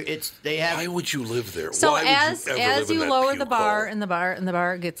stay there. Why would you live there? So Why as would you ever live in you that lower puke the bar hole? and the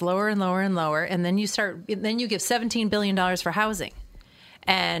bar gets lower and lower and lower, and then you give $17 billion for housing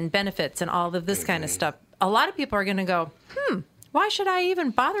and benefits and all of this kind of stuff. A lot of people are going to go, why should I even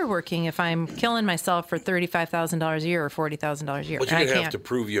bother working if I'm killing myself for $35,000 a year or $40,000 a year? But you're And going to I have to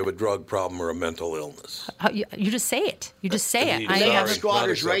prove you have a drug problem or a mental illness. You just say it. You just say it. They have Sorry,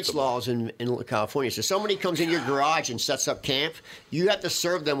 squatters' not rights acceptable. laws in California. So somebody comes in your garage and sets up camp, you have to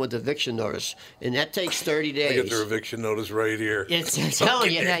serve them with eviction notice, and that takes 30 days. They get their eviction notice right here. I'm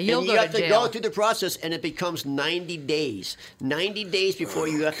telling you. Yeah, you'll and you go have to to jail. go through the process, and it becomes 90 days. 90 days before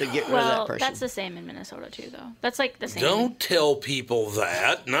you have to get rid of that Well, person. that's the same in Minnesota too, though. That's like the same. Don't tell people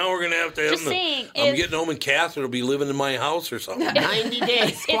that. Now we're going to have Just saying, I'm if- getting home and Catherine will be living in my house or something. 90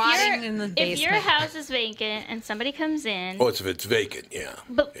 days. Squatting in the If your basement. house is vacant and somebody comes in, Oh, if it's vacant, yeah.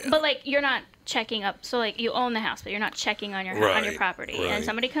 but like you're not checking up. So like you own the house, but you're not checking on your on your Right, property, right. and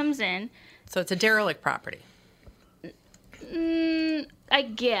somebody comes in. So it's a derelict property. I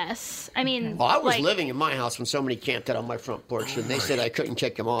guess. I mean, Well, I was like, living in my house when somebody camped out on my front porch, and they said I couldn't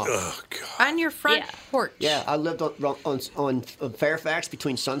kick them off. Oh, God. On your front Yeah. porch. Yeah, I lived on Fairfax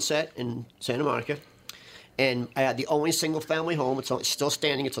between Sunset and Santa Monica. And I had the only single-family home. It's still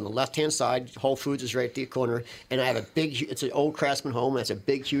standing. It's on the left-hand side. Whole Foods is right at the corner. And I have it's an old Craftsman home. It's a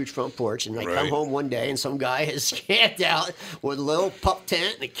big, huge front porch. And I come Right. home one day, and some guy has camped out with a little pup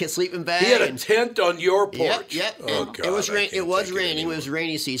tent and a kid sleeping bag. He had a and, tent on your porch. Yep. Oh, And God. it was I raining. can't It was take raining. It anymore. was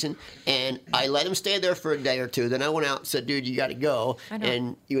rainy season, and I let him stay there for a day or two. Then I went out and said, "Dude, you got to go." I know.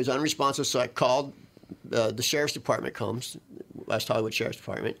 And he was unresponsive, so I called. The sheriff's department comes, West Hollywood Sheriff's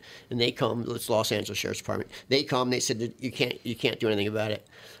Department, and they come. It's Los Angeles Sheriff's Department. They come. They said that you can't do anything about it.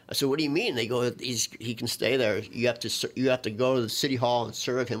 I said, "What do you mean?" They go, "He can stay there. You have to go to the city hall and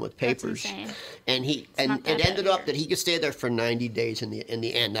serve him with That's papers." insane. And not that it ended bad up here. that he could stay there for 90 days. In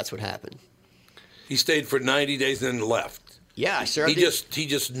the end, that's what happened. He stayed for 90 days and then left. Yeah, I served. He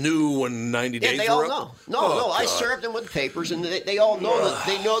just knew when 90 Yeah, days they were all up. know. Oh, No, I God. served them with papers, and they all know that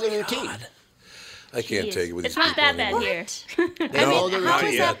they know the routine. I can't Jeez. take it with It's these not people that bad anymore. here. They know the How routine.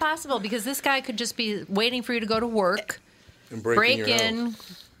 is yet. that possible? Because this guy could just be waiting for you to go to work, And break breaking your in,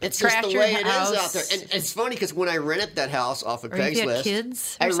 house. It's trash just the your way it is house. out there. And it's funny because when I rented that house off of Or if you had Craigslist,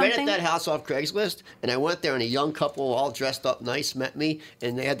 kids I or rented something? that house off Craigslist, and I went there, and a young couple, all dressed up nice, met me,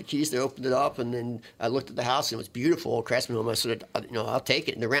 and they had the keys. They opened it up, and then I looked at the house, and it was beautiful, old Craftsman home. I said, I'll take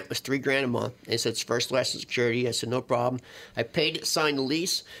it. And the rent was $3,000 a month. They said it's first class security. I said, no problem. I paid it, signed the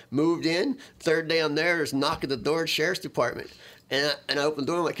lease, moved in. Third day I'm there, there's a knock at the door at the Sheriff's Department. And I opened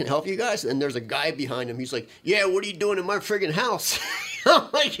the door, I'm like, can I help you guys? And there's a guy behind him. He's like, yeah, what are you doing in my friggin' house? I'm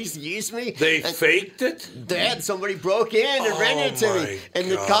like, excuse me? They And faked it? Dad, somebody broke in and rented it to my me.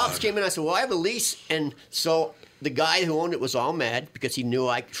 And the God. cops came in. I said, well, I have a lease. And so the guy who owned it was all mad because he knew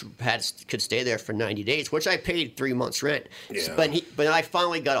I could stay there for 90 days, which I paid 3 months rent. Yeah. But I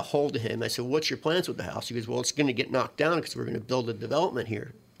finally got a hold of him. I said, what's your plans with the house? He goes, well, it's going to get knocked down because we're going to build a development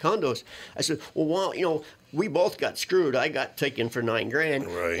here. Condos. I said, well, we both got screwed. I got taken for $9,000,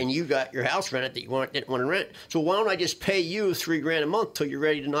 Right. and you got your house rented that you didn't want to rent. So why don't I just pay you $3,000 a month till you're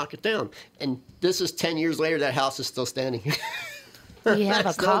ready to knock it down? And this is 10 years later. That house is still standing. We have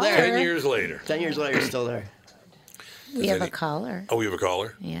a Still caller. there. 10 years later. 10 years later, it's still there. We have a caller. Oh, we have a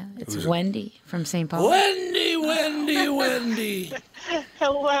caller? Yeah, it's Who's it? Wendy from St. Paul. Wendy. Wendy.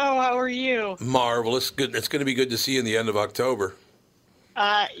 Hello, how are you? Marvelous. Good. It's going to be good to see you in the end of October.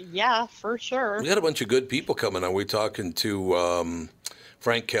 Yeah, for sure. We got a bunch of good people coming on. We're talking to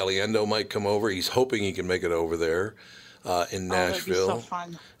Frank Caliendo might come over. He's hoping he can make it over there in Nashville. That'd be so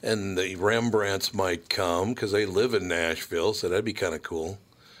fun. And the Rembrandts might come because they live in Nashville, so that'd be kind of cool.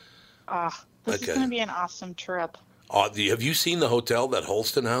 This is going to be an awesome trip. Have you seen the hotel, that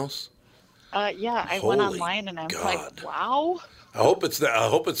Holston House? Yeah, I Holy went online and I'm like, wow. I hope it's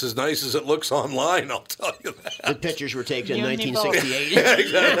as nice as it looks online. I'll tell you that. The pictures were taken in 1968. Yeah,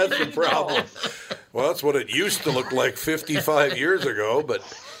 exactly. That's the problem. Well, that's what it used to look like 55 years ago. But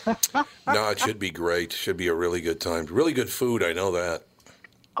no, it should be great. Should be a really good time. Really good food. I know that.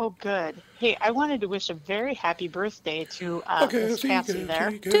 Oh, good. Hey, I wanted to wish a very happy birthday to Miss Cassie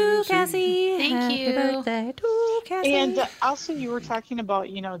there. To Cassie. Thank you. Happy birthday to Cassie. And also, you were talking about,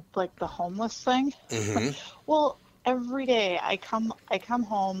 like the homeless thing. Mm-hmm. Well, every day I come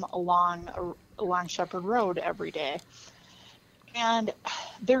home along Shepherd Road every day, and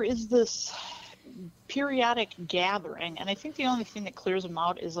there is this periodic gathering, and I think the only thing that clears them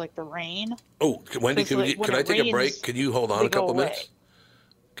out is like the rain. Oh, Wendy, can I take a break? Can you hold on a couple away. minutes?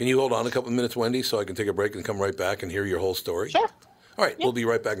 Can you hold on a couple of minutes, Wendy, so I can take a break and come right back and hear your whole story? Sure. All right, We'll be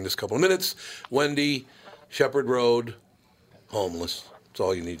right back in just a couple of minutes. Wendy, Shepherd Road, homeless. That's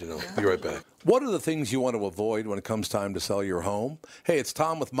all you need to know. Be right back. What are the things you want to avoid when it comes time to sell your home? Hey, it's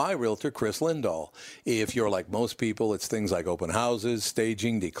Tom with my realtor, Chris Lindahl. If you're like most people, it's things like open houses,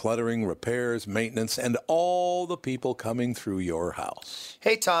 staging, decluttering, repairs, maintenance, and all the people coming through your house.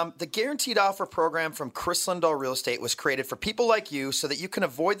 Hey, Tom, the Guaranteed Offer program from Chris Lindahl Real Estate was created for people like you so that you can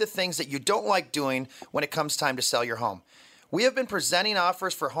avoid the things that you don't like doing when it comes time to sell your home. We have been presenting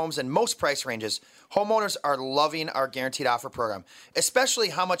offers for homes in most price ranges. Homeowners are loving our Guaranteed Offer program,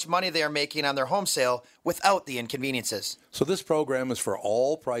 especially how much money they are making on their home sale without the inconveniences. So this program is for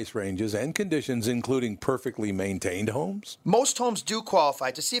all price ranges and conditions, including perfectly maintained homes? Most homes do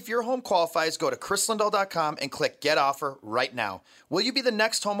qualify. To see if your home qualifies, go to chrislindahl.com and click Get Offer right now. Will you be the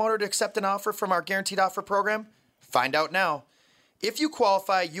next homeowner to accept an offer from our Guaranteed Offer program? Find out now. If you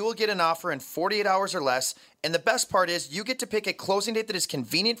qualify, you will get an offer in 48 hours or less, and the best part is you get to pick a closing date that is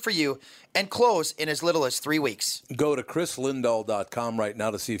convenient for you and close in as little as 3 weeks. Go to chrislindahl.com right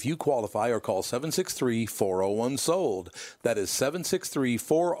now to see if you qualify or call 763-401-SOLD. That is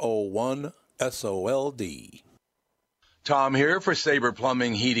 763-401-SOLD. Tom here for Sabre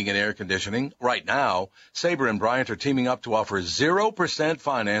Plumbing, Heating, and Air Conditioning. Right now, Sabre and Bryant are teaming up to offer 0%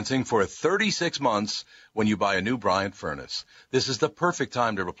 financing for 36 months when you buy a new Bryant furnace. This is the perfect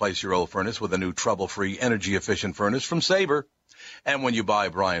time to replace your old furnace with a new trouble-free, energy-efficient furnace from Sabre. And when you buy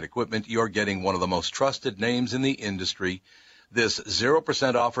Bryant equipment, you're getting one of the most trusted names in the industry. This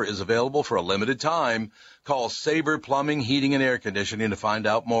 0% offer is available for a limited time. Call Sabre Plumbing, Heating, and Air Conditioning to find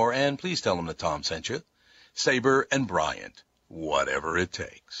out more, and please tell them that Tom sent you. Sabre and Bryant, whatever it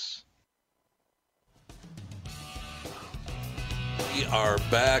takes. We are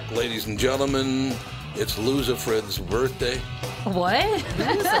back, ladies and gentlemen. It's Loser-Fred's birthday. What?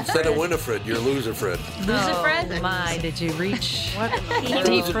 Instead of Winifred, you're Loser-Fred. Loser-Fred? Oh, my, did you reach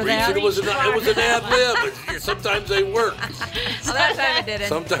deep for that? It was an ad-lib. Sometimes they work. Well, that time it didn't.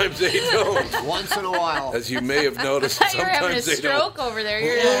 Sometimes they don't. Once in a while. As you may have noticed, You're having a sometimes they don't. stroke over there.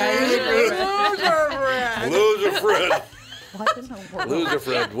 Loser-Fred. What in the world?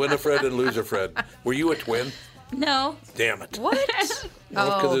 Loser-Fred. Winifred and Loser-Fred. Were you a twin? No. Damn it. What?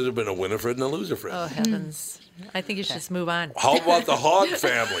 Because there's been a Winifred and a Loser-Fred. Oh, heavens. I think you should just move on. How about the Hogg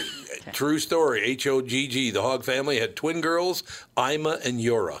family? True story. H-O-G-G. The Hogg family had twin girls, Ima and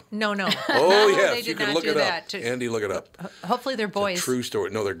Yura. No. Oh, yes. They You did can not look do it up. that. Andy, look it up. Hopefully they're boys. True story.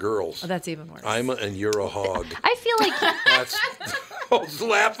 No, they're girls. Oh, that's even worse. Ima and Yura Hogg. I feel like That's... Oh,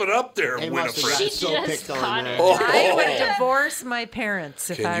 laugh it up there, They must have Winifred. gotten so just picked on caught there. it. Oh. I would divorce my parents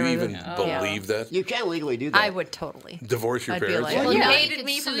if I Can were you the- even believe that? You can't legally do that. I would totally. Divorce your I'd be parents? like, Well, well, you yeah. You hated could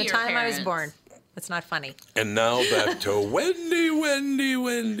me from sue the your time I was parents. born. That's not funny. And now back to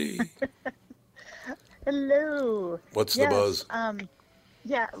Wendy. Hello. What's the buzz?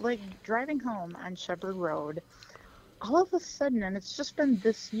 Yeah, like driving home on Shepherd Road, all of a sudden, and it's just been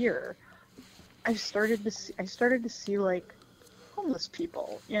this year, I started to see like homeless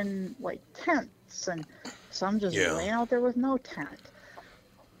people in like tents, and some just laying out there with no tent.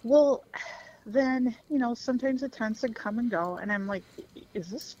 Well, then, sometimes the tents would come and go, and I'm like, is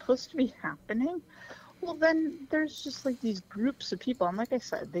this supposed to be happening? Well, then there's just like these groups of people, and like I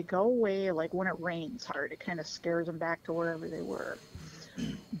said, they go away like when it rains hard. It kind of scares them back to wherever they were.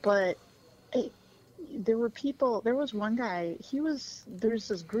 But there were people. There was one guy. There's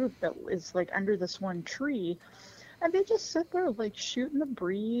this group that is like under this one tree, and they just sit there like shooting the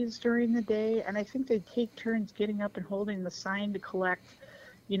breeze during the day. And I think they take turns getting up and holding the sign to collect,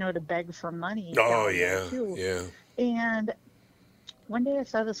 to beg for money. Oh, down there, yeah. too. Yeah. And one day I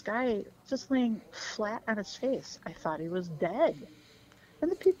saw this guy just laying flat on his face. I thought he was dead. And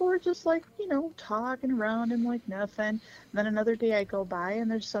the people were just like, talking around him like nothing. And then another day I go by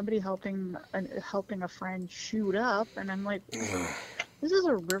and there's somebody helping a friend shoot up. And I'm like, this is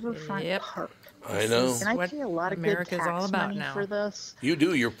a riverfront park. I know. And I pay a lot of America's good tax all about money now. for this. You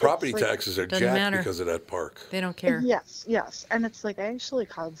do. Your property It's like- taxes are Doesn't jacked matter. because of that park. They don't care. Yes. And it's like, I actually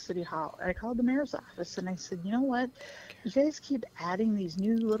called City Hall. I called the mayor's office and I said, you know what? You guys keep adding these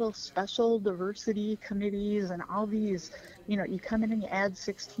new little special diversity committees and all these, you come in and you add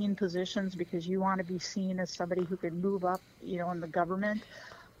 16 positions because you want to be seen as somebody who could move up, in the government.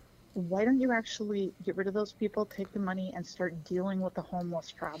 Why don't you actually get rid of those people, take the money, and start dealing with the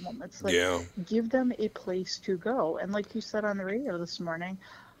homeless problem? It's like, give them a place to go. And like you said on the radio this morning,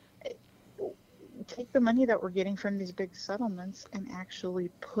 take the money that we're getting from these big settlements and actually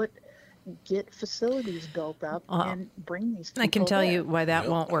get facilities built up and bring these people I can tell there. you why that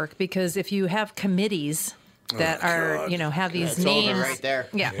won't work, because if you have committees that are, have these names right there.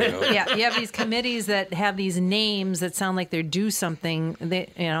 Yeah, you have these committees that have these names that sound like they do something,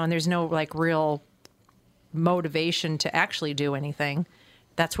 and there's no like real motivation to actually do anything.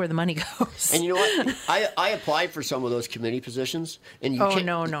 That's where the money goes. And you know what? I applied for some of those committee positions, and you can't.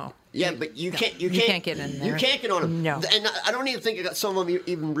 No. Yeah, but you can't. You can't get in there. You can't get on them. No. And I don't even think that some of them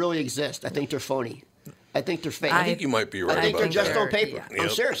even really exist. I think they're phony. I think they're fake. I think you might be right I think about they're just that. on paper. Yeah. I'm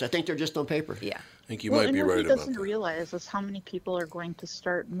serious. I think they're just on paper. Yeah. I think you Well, might and be what right he about doesn't that. realize is how many people are going to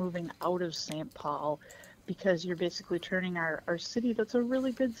start moving out of St. Paul because you're basically turning our city that's a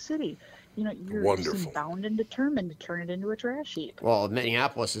really good city. You're Wonderful. just bound and determined to turn it into a trash heap. Well,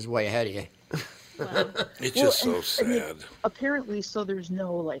 Minneapolis is way ahead of you. It's just so sad. Apparently, so there's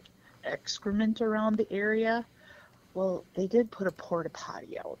no like excrement around the area. Well, they did put a porta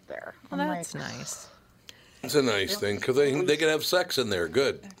potty out there. Well, I'm that's like, nice. It's a nice thing because they can have sex in there.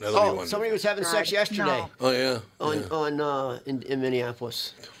 Good. That'll be wonderful. Somebody was having sex yesterday. Oh yeah. In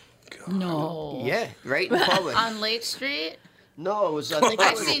Minneapolis. No. Yeah, right in public. On Lake Street? No, it was. I think it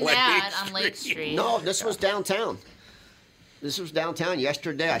I've was seen that on Lake Street. No, this was downtown. This was downtown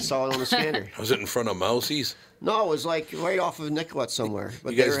yesterday. I saw it on the scanner. Was it in front of Mousie's? No, it was like right off of Nicollet somewhere.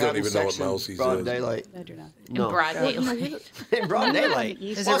 But You they guys were don't having even know sex what in Mousie's broad is. daylight. I do not. No. In broad daylight. In broad daylight.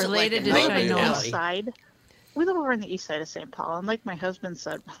 Is it Wasn't like related in to night Shinola? reality. east side. We live over on the east side of St. Paul, and like my husband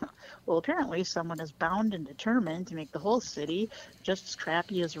said, well, apparently someone is bound and determined to make the whole city just as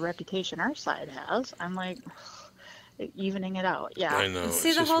crappy as the reputation our side has. I'm like, evening it out. Yeah. I know. See,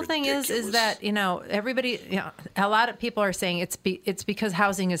 it's the just whole thing is ridiculous. that everybody, a lot of people are saying it's because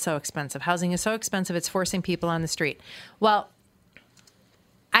housing is so expensive. Housing is so expensive, it's forcing people on the street. Well,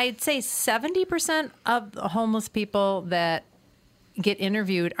 I'd say 70% of the homeless people that get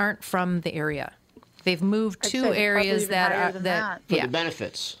interviewed aren't from the area. They've moved I'd to say probably areas even that higher are than that For yeah, the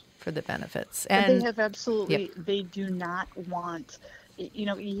benefits. for the benefits. And they have absolutely, Yep. they do not want,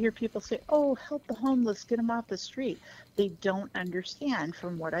 you hear people say, oh, help the homeless, get them off the street. They don't understand,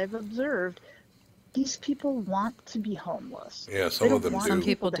 from what I've observed, these people want to be homeless. Yeah, some They of don't them want do. Some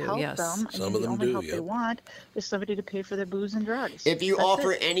people to do, help yes. them, and Some the of them only do, help they yep. want is somebody to pay for their booze and drugs. If you That's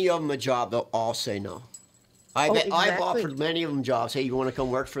offer it. any of them a job, they'll all say no. I've exactly. offered many of them jobs. Hey, you want to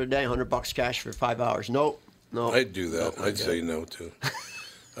come work for the day? $100 cash for 5 hours. Nope. No. I'd do that. I'd say no too.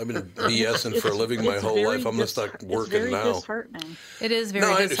 I've been BSing for a living my It's whole very life. I'm gonna start it's working very now. disheartening. It is very No,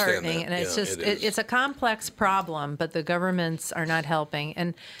 I understand disheartening, that. and it's Yeah, just it is. it's a complex problem, but the governments are not helping.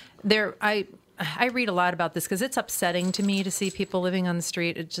 And I read a lot about this because it's upsetting to me to see people living on the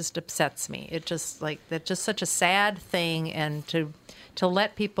street. It just upsets me. It just that's just such a sad thing, and to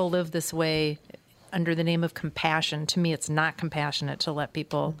let people live this way under the name of compassion, to me, it's not compassionate to let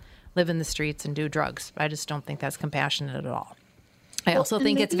people live in the streets and do drugs. I just don't think that's compassionate at all. I also and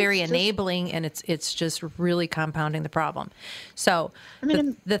think it's maybe very it's just- enabling, and it's just really compounding the problem. So I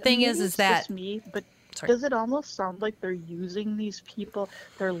mean, the thing maybe is it's that just me, but Sorry. does it almost sound like they're using these people?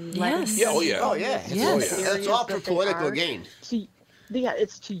 They're letting Yes. Yeah, oh, them yeah. Oh, in yeah. these Yes. areas It's all for that they political are gain.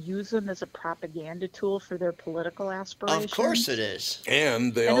 It's to use them as a propaganda tool for their political aspirations. Of course it is.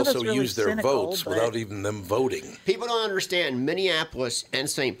 And they I know also that's really use their cynical, votes but- without even them voting. People don't understand Minneapolis and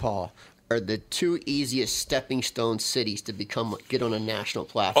St. Paul are the two easiest stepping stone cities to get on a national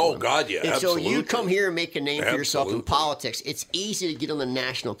platform. Oh, God, yeah, and absolutely. so you come here and make a name for yourself in Absolutely. politics. It's easy to get on the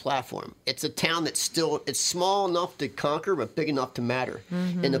national platform. It's a town that's it's small enough to conquer, but big enough to matter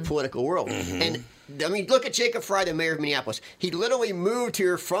in the political world. And I mean, look at Jacob Fry, the mayor of Minneapolis. He literally moved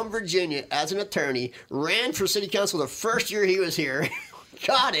here from Virginia as an attorney, ran for city council the first year he was here,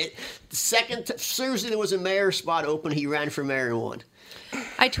 got it. The second, Susie, there was a mayor spot open, he ran for mayor and won.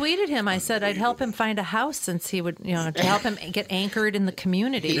 I tweeted him. I said I'd help him find a house since he would, to help him get anchored in the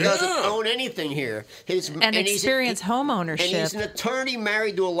community. He doesn't own anything here. And experience home ownership. And he's an attorney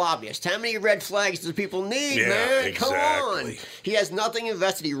married to a lobbyist. How many red flags do people need, Yeah, man? exactly. Come on. He has nothing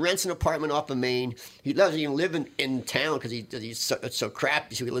invested. He rents an apartment off of Maine. He doesn't even live in town because he's so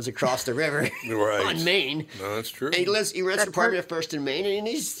crappy, so he lives across the river on Maine. No, that's true. And he rents an apartment at first in Maine, and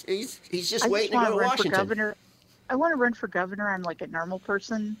he's just waiting to go to Washington. I want to run for governor on like a normal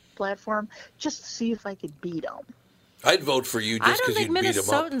person platform just to see if I could beat him. I'd vote for you just because you'd beat him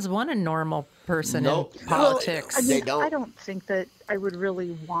up. Minnesotans want a normal person in Nope. politics. Well, I mean, They don't. I don't think that I would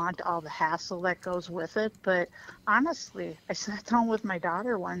really want all the hassle that goes with it. But honestly, I sat down with my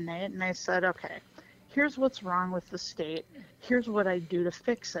daughter one night and I said, okay, here's what's wrong with the state. Here's what I do to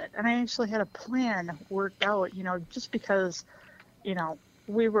fix it. And I actually had a plan worked out, just because,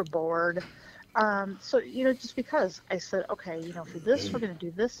 we were bored. So, just because I said, okay, for this, we're going to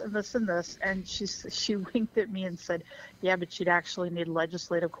do this and this and this. And she winked at me and said, yeah, but you'd actually need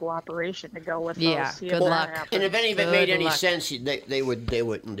legislative cooperation to go with those. Yeah, See good if that luck. happens. And if any of it made any luck. sense, they wouldn't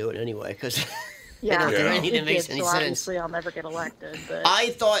do it anyway because Yeah, don't do it anything that makes did, any so sense. obviously I'll never get elected. But I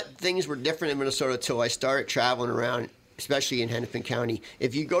thought things were different in Minnesota until I started traveling around, especially in Hennepin County.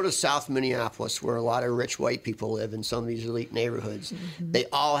 If you go to South Minneapolis, where a lot of rich white people live in some of these elite neighborhoods, they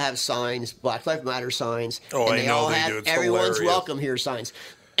all have signs, Black Lives Matter signs, Oh, and I they know all they have do. It's everyone's hilarious. welcome here signs.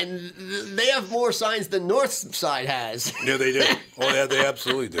 And they have more signs than North Side has. Yeah, they do. Oh, yeah, they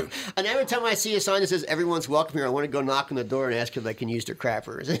absolutely do. And every time I see a sign that says everyone's welcome here, I want to go knock on the door and ask if they can use their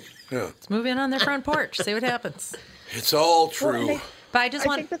crappers. Yeah, Let's move in on their front porch, see what happens. it's all true. But I just I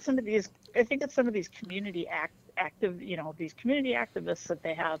want. think that some of these community active, these community activists that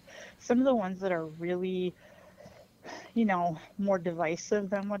they have, some of the ones that are really, more divisive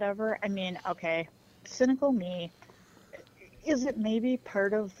than whatever. I mean, okay, cynical me. Is it maybe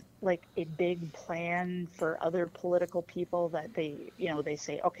part of like a big plan for other political people that they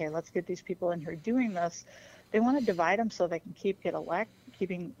say, okay, let's get these people in here doing this. They want to divide them so they can keep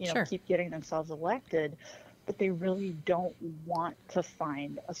getting themselves elected, but they really don't want to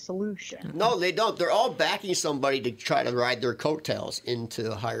find a solution. No, they don't. They're all backing somebody to try to ride their coattails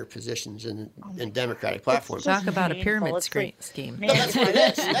into higher positions in Democratic platforms. Talk about a painful. pyramid It's like, scheme. No, that's what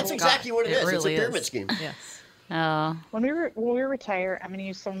it is. That's exactly what it is. really It's a pyramid is. scheme. Yes. Oh, When we retire, I'm going to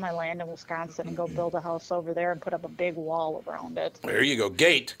use some of my land in Wisconsin and go build a house over there and put up a big wall around it. There you go.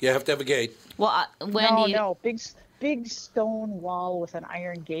 Gate. You have to have a gate. well, Wendy. No, big stone wall with an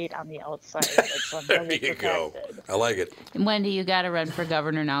iron gate on the outside of it. So I'm There really you go. protected. I like it. Wendy, you got to run for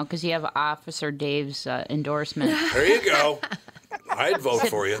governor now because you have Officer Dave's endorsement. There you go. I'd vote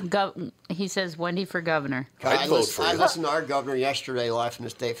for you. He says Wendy for governor. I'd vote for I you. listened to our governor yesterday live from the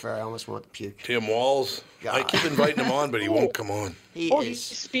state fair. I almost wanted to puke. Tim Walz. I keep inviting him on, but he won't come on.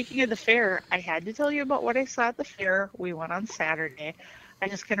 Speaking of the fair, I had to tell you about what I saw at the fair. We went on Saturday. I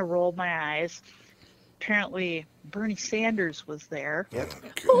just kind of rolled my eyes. Apparently, Bernie Sanders was there. Yep.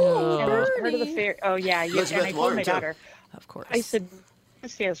 Oh, and it was part of the fair. Oh, yeah. And Elizabeth I told Warren, my too. daughter, Of course. I said,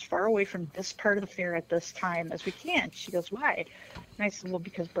 let's stay as far away from this part of the fair at this time as we can. She goes, why? And I said, well,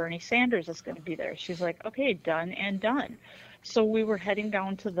 because Bernie Sanders is going to be there. She's like, okay, done and done. So we were heading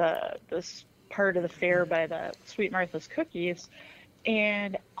down to this part of the fair by the Sweet Martha's Cookies,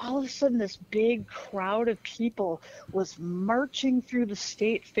 and all of a sudden this big crowd of people was marching through the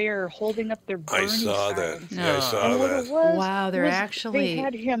state fair holding up their Bernie I saw that. signs. Yeah, I saw And what it that. was, Wow, they're was actually- they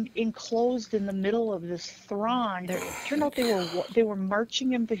had him enclosed in the middle of this throng. Turned out they were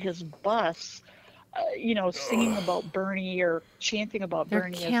marching him to his bus, singing about Bernie or chanting about They're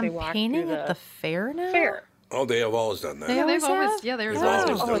Bernie as they walked through campaigning at the fair now? fair. Oh, they have always done that. They Yeah, always they've always, have? yeah, there's They've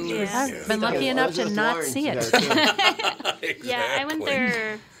always always done been. that. I've been lucky enough to Elizabeth not Warren's see it. there, too. Yeah, I went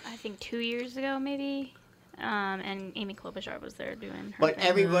there, I think 2 years ago, maybe. And Amy Klobuchar was there doing her But thing.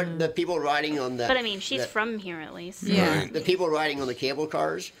 everybody, the people riding on the... But I mean, she's from here at least. Yeah. The people riding on the cable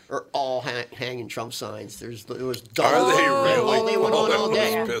cars are all hanging Trump signs. It was Are they Oh, really? they went on that all must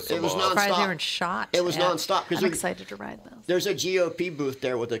day. piss It them was off. Surprised they nonstop. weren't shot. It was Yeah. nonstop I'm because excited to ride those. There's a GOP booth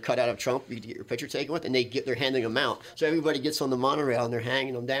there with a cutout of Trump. You get your picture taken with, and they're handing them out. So everybody gets on the monorail and they're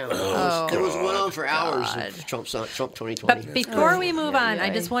hanging them down. There was one on for hours. Of Trump 2020. But before we move on, I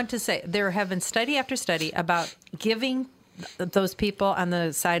just want to say there have been study after study about giving those people on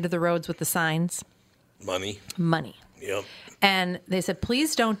the side of the roads with the signs money. Yep. And they said,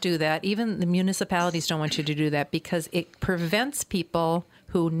 please don't do that. Even the municipalities don't want you to do that because it prevents people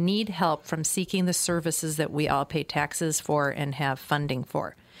who need help from seeking the services that we all pay taxes for and have funding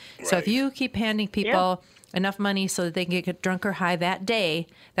for. Right. So if you keep handing people enough money so that they can get drunk or high that day,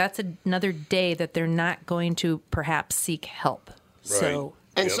 that's another day that they're not going to perhaps seek help. Right. So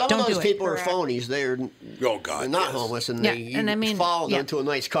and some of those people are phonies. They're not homeless, and they follow them to a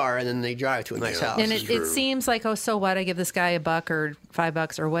nice car, and then they drive to a nice house. And it seems like, oh, so what? I give this guy $1 or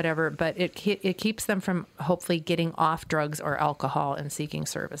 $5 or whatever, but it keeps them from hopefully getting off drugs or alcohol and seeking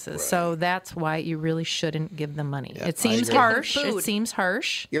services. Right. So that's why you really shouldn't give them money. It seems harsh. It seems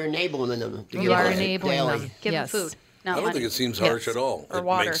harsh. You're enabling them. You are enabling them. Give them food. I don't think it seems harsh at all. Or it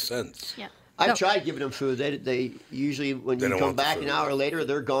water. Makes sense. Yeah. I've tried giving them food. They usually, when you come back an hour later,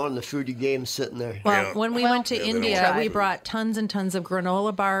 they're gone. The food you gave them sitting there. Well, when we went to India, we brought tons and tons of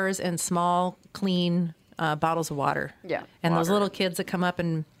granola bars and small, clean bottles of water. Yeah. And those little kids that come up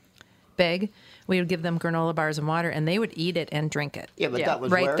and beg, we would give them granola bars and water, and they would eat it and drink it. Yeah, but that was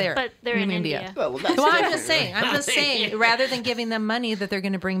right where? there. But they're in India. Well, I'm just saying, rather than giving them money that they're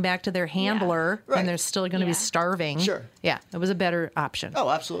going to bring back to their handler, and they're still going to be starving. Sure. Yeah, it was a better option. Oh,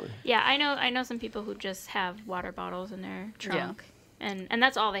 absolutely. Yeah, I know some people who just have water bottles in their trunk, and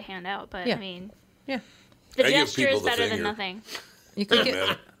that's all they hand out. But I mean, the gesture is better than nothing. You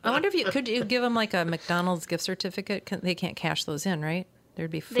could I wonder if you could give them like a McDonald's gift certificate. They can't cash those in, right? There'd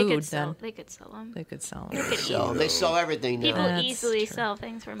be food then. They could sell them. They could sell them. They sell everything now. People easily sell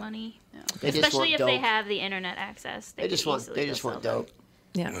things for money, especially if they have the internet access. They just want dope.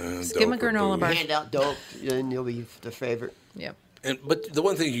 Yeah, just give them a granola bar. Hand out dope, and you'll be the favorite. Yep. But the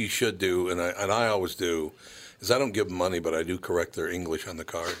one thing you should do, and I always do, is I don't give them money, but I do correct their English on the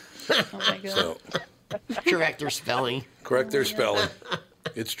card. Oh my God. So correct their spelling. Correct their spelling.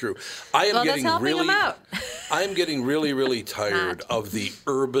 It's true. I am getting really, really tired of the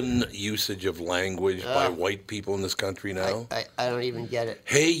urban usage of language by white people in this country now. I don't even get it.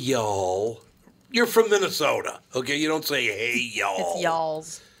 Hey, y'all. You're from Minnesota, okay? You don't say, hey, y'all. It's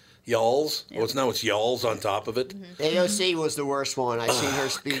y'alls. Y'alls? Yep. Well, now it's y'alls on top of it. Mm-hmm. AOC was the worst one. I seen her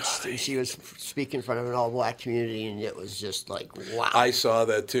speech. God. She was speaking in front of an all-black community, and it was just like, wow. I saw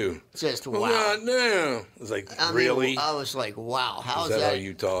that, too. Just wow. No. It was like, really? I was like, wow. Is that how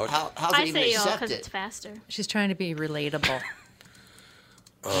you talk? How's it even accepted? I say y'all because it's faster. She's trying to be relatable.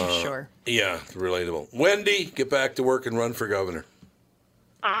 Sure. Yeah, relatable. Wendy, get back to work and run for governor.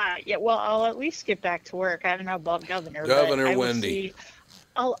 Yeah, well, I'll at least get back to work. I don't know about governor. Governor Wendy.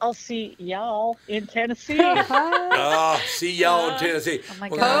 I'll see y'all in Tennessee. See y'all in Tennessee. Oh my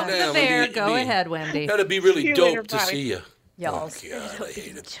God. Poke the bear. Go ahead, Wendy. That'd be really dope to see you. Y'all. Oh, God, I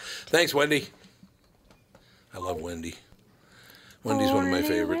hate it. Thanks, Wendy. I love Wendy. Wendy's one of my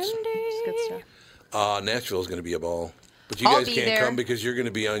favorites. It's good stuff. Nashville's going to be a ball. But you guys can't come because you're going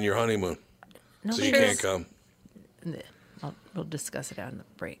to be on your honeymoon. So you can't come. We'll discuss it on the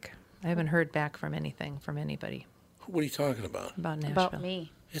break. I haven't heard back from anybody. What are you talking about? About Nashville. About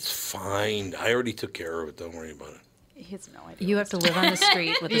me. It's fine. I already took care of it. Don't worry about it. He has no idea. You have to live on the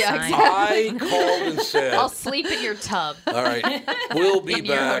street with a sign. Exactly. I called and said, I'll sleep in your tub. All right. We'll be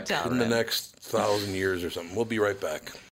back in the next 1,000 years or something. We'll be right back.